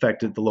that have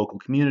affected the local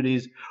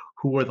communities.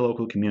 Who are the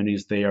local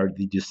communities? They are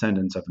the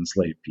descendants of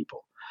enslaved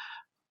people.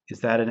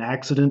 Is that an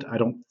accident? I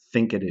don't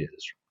think it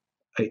is.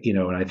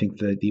 And I think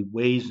that the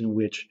ways in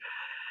which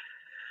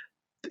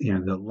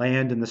the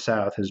land in the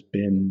South has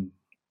been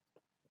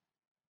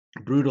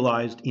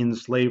brutalized in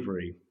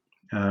slavery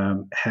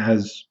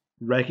has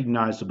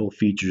recognizable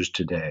features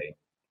today.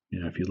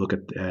 If you look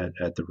at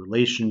the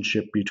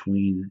relationship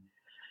between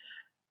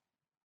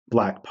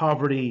Black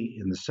poverty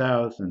in the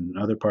South and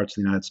other parts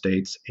of the United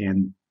States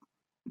and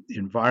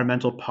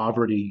environmental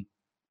poverty,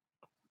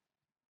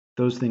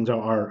 those things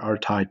are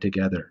tied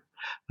together.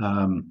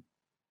 And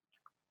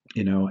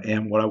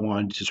what I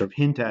wanted to sort of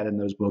hint at in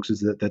those books is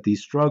that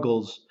these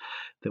struggles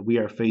that we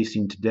are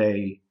facing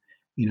today,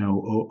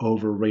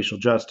 over racial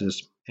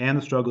justice, and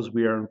the struggles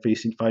we are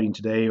fighting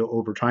today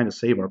over trying to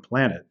save our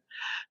planet,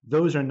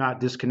 those are not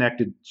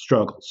disconnected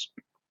struggles,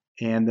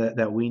 and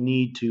that we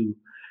need to,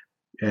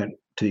 and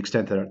to the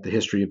extent that the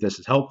history of this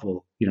is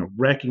helpful,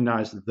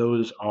 recognize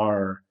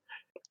that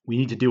we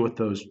need to deal with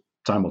those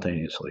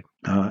simultaneously.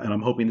 And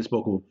I'm hoping this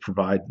book will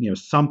provide,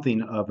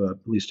 something of at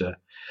least a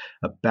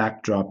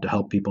backdrop to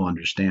help people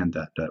understand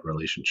that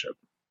relationship.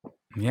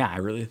 Yeah, I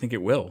really think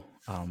it will.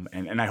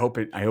 And I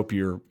hope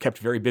you're kept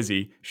very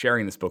busy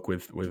sharing this book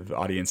with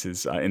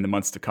audiences in the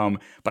months to come.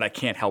 But I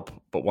can't help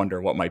but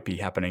wonder what might be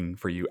happening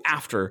for you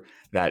after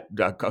that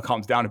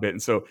calms down a bit.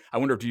 And so I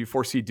wonder, do you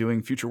foresee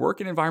doing future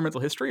work in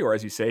environmental history, or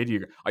as you say,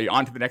 are you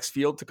on to the next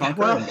field to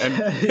conquer?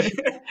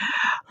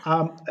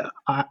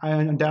 I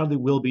undoubtedly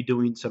will be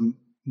doing some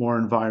more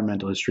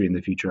environmental history in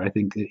the future. I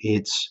think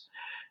it's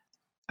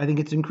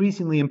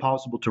increasingly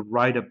impossible to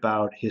write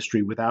about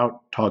history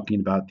without talking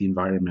about the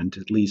environment,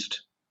 at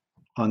least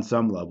on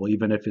some level,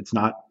 even if it's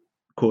not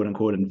quote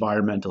unquote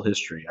environmental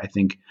history. I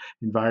think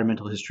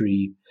environmental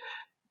history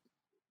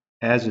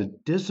as a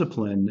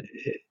discipline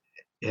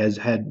has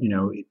had,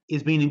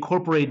 is being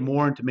incorporated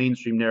more into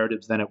mainstream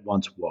narratives than it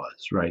once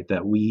was, right?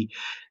 There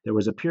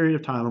was a period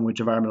of time in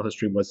which environmental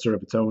history was sort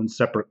of its own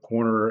separate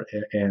corner,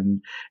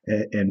 and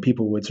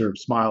people would sort of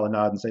smile and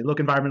nod and say, look,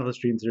 environmental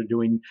historians are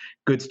doing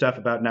good stuff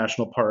about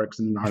national parks,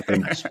 and aren't they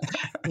nice?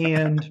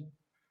 And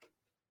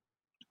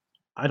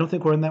I don't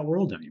think we're in that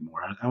world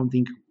anymore. I don't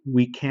think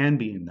we can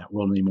be in that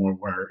world anymore,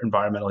 where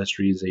environmental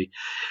history is a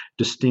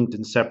distinct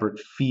and separate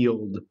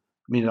field.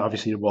 I mean,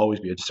 obviously, it will always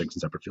be a distinct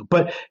and separate field,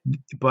 but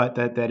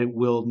that it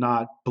will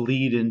not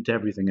bleed into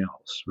everything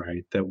else,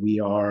 right? That we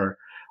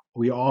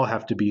all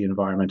have to be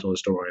environmental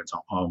historians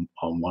on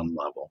one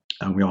level,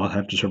 and we all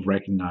have to sort of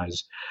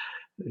recognize,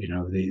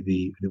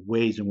 the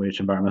ways in which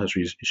environmental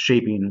history is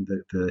shaping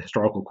the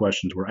historical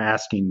questions we're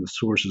asking, the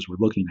sources we're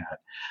looking at.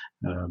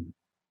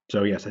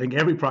 So yes, I think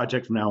every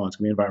project from now on is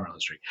going to be environmental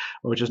history,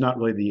 which is not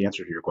really the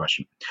answer to your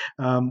question.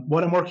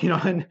 What I'm working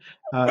on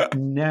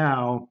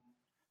now,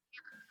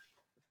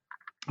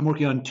 I'm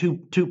working on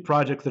two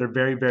projects that are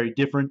very, very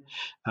different.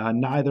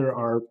 Neither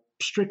are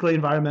strictly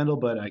environmental,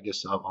 but I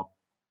guess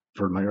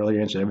for my earlier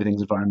answer,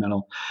 everything's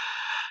environmental.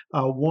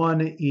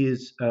 One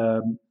is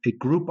a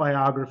group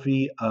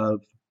biography of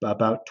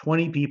about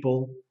 20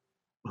 people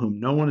whom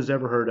no one has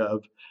ever heard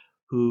of,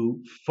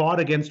 who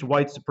fought against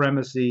white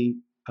supremacy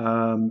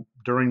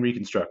during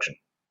Reconstruction.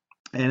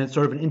 And it's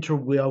sort of an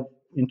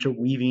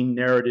interweaving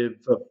narrative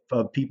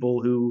of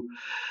people who,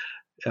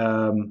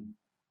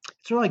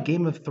 it's sort of like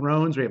Game of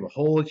Thrones, where you have a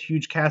whole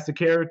huge cast of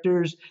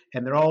characters,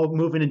 and they're all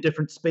moving in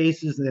different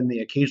spaces, and then they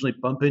occasionally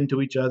bump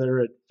into each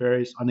other at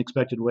various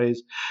unexpected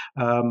ways.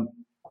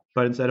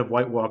 But instead of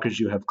White Walkers,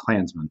 you have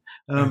Klansmen.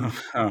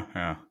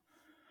 Yeah.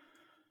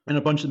 And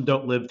a bunch of them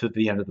don't live to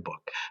the end of the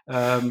book.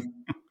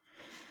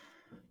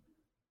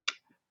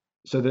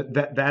 So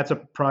that's a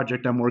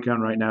project I'm working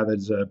on right now.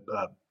 That's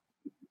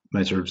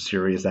my sort of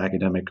serious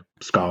academic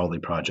scholarly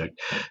project.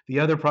 The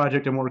other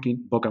project I'm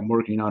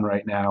working on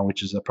right now,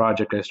 which is a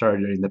project I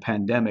started during the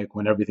pandemic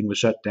when everything was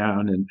shut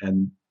down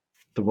and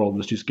the world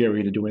was too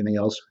scary to do anything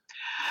else.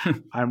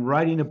 I'm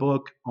writing a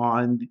book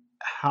on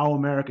how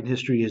American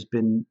history has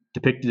been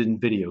depicted in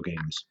video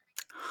games.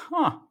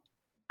 Huh.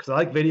 Because I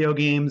like video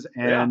games,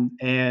 and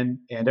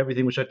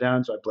everything was shut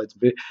down, so I played some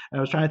video. And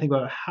I was trying to think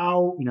about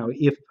how,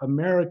 if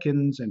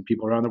Americans and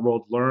people around the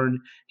world learn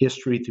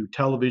history through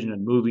television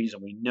and movies,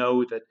 and we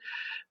know that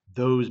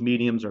those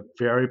mediums are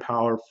very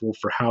powerful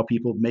for how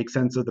people make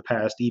sense of the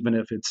past, even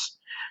if it's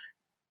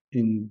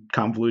in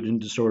convoluted and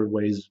distorted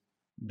ways,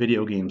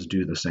 video games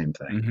do the same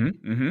thing.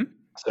 Mm-hmm, mm-hmm.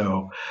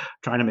 So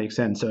trying to make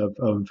sense of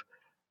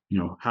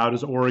how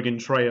does Oregon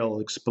Trail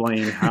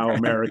explain how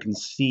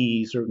Americans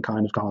see certain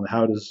kind of content?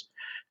 How does,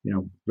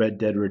 Red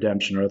Dead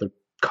Redemption or other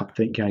kind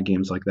of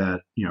games like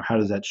that, how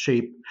does that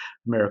shape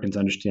Americans'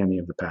 understanding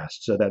of the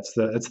past? So that's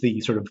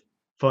the sort of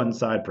fun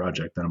side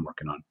project that I'm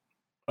working on.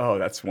 Oh,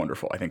 that's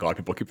wonderful. I think a lot of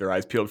people keep their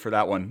eyes peeled for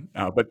that one.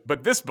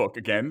 But this book,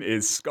 again,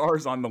 is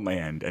Scars on the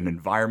Land, an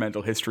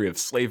environmental history of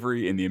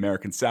slavery in the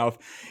American South.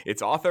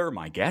 Its author,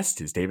 my guest,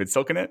 is David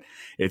Silkenat.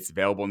 It's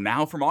available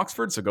now from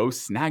Oxford, so go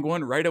snag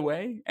one right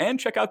away and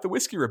check out The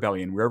Whiskey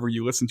Rebellion wherever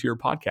you listen to your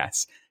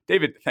podcasts.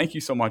 David, thank you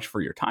so much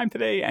for your time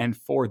today and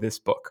for this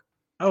book.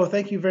 Oh,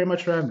 thank you very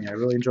much for having me. I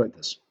really enjoyed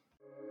this.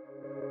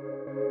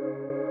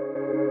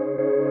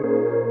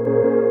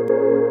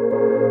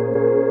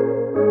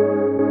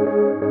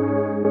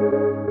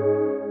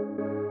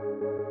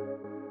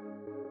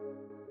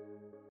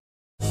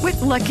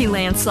 With Lucky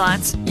Land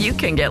Slots, you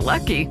can get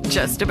lucky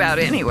just about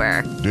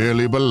anywhere.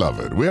 Dearly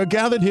beloved, we are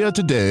gathered here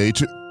today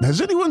to...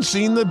 Has anyone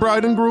seen the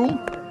bride and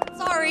groom?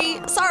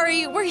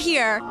 Sorry, we're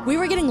here. We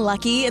were getting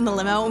lucky in the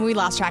limo and we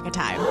lost track of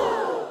time.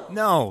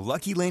 No,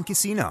 Lucky Land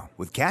Casino,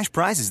 with cash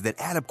prizes that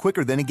add up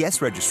quicker than a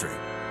guest registry.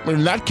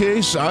 In that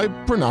case, I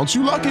pronounce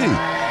you lucky.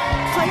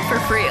 Play for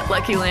free at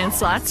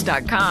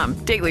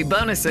LuckyLandSlots.com. Daily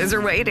bonuses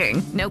are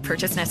waiting. No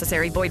purchase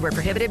necessary. Void where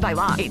prohibited by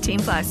law.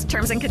 18+.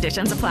 Terms and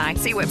conditions apply.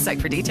 See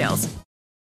website for details.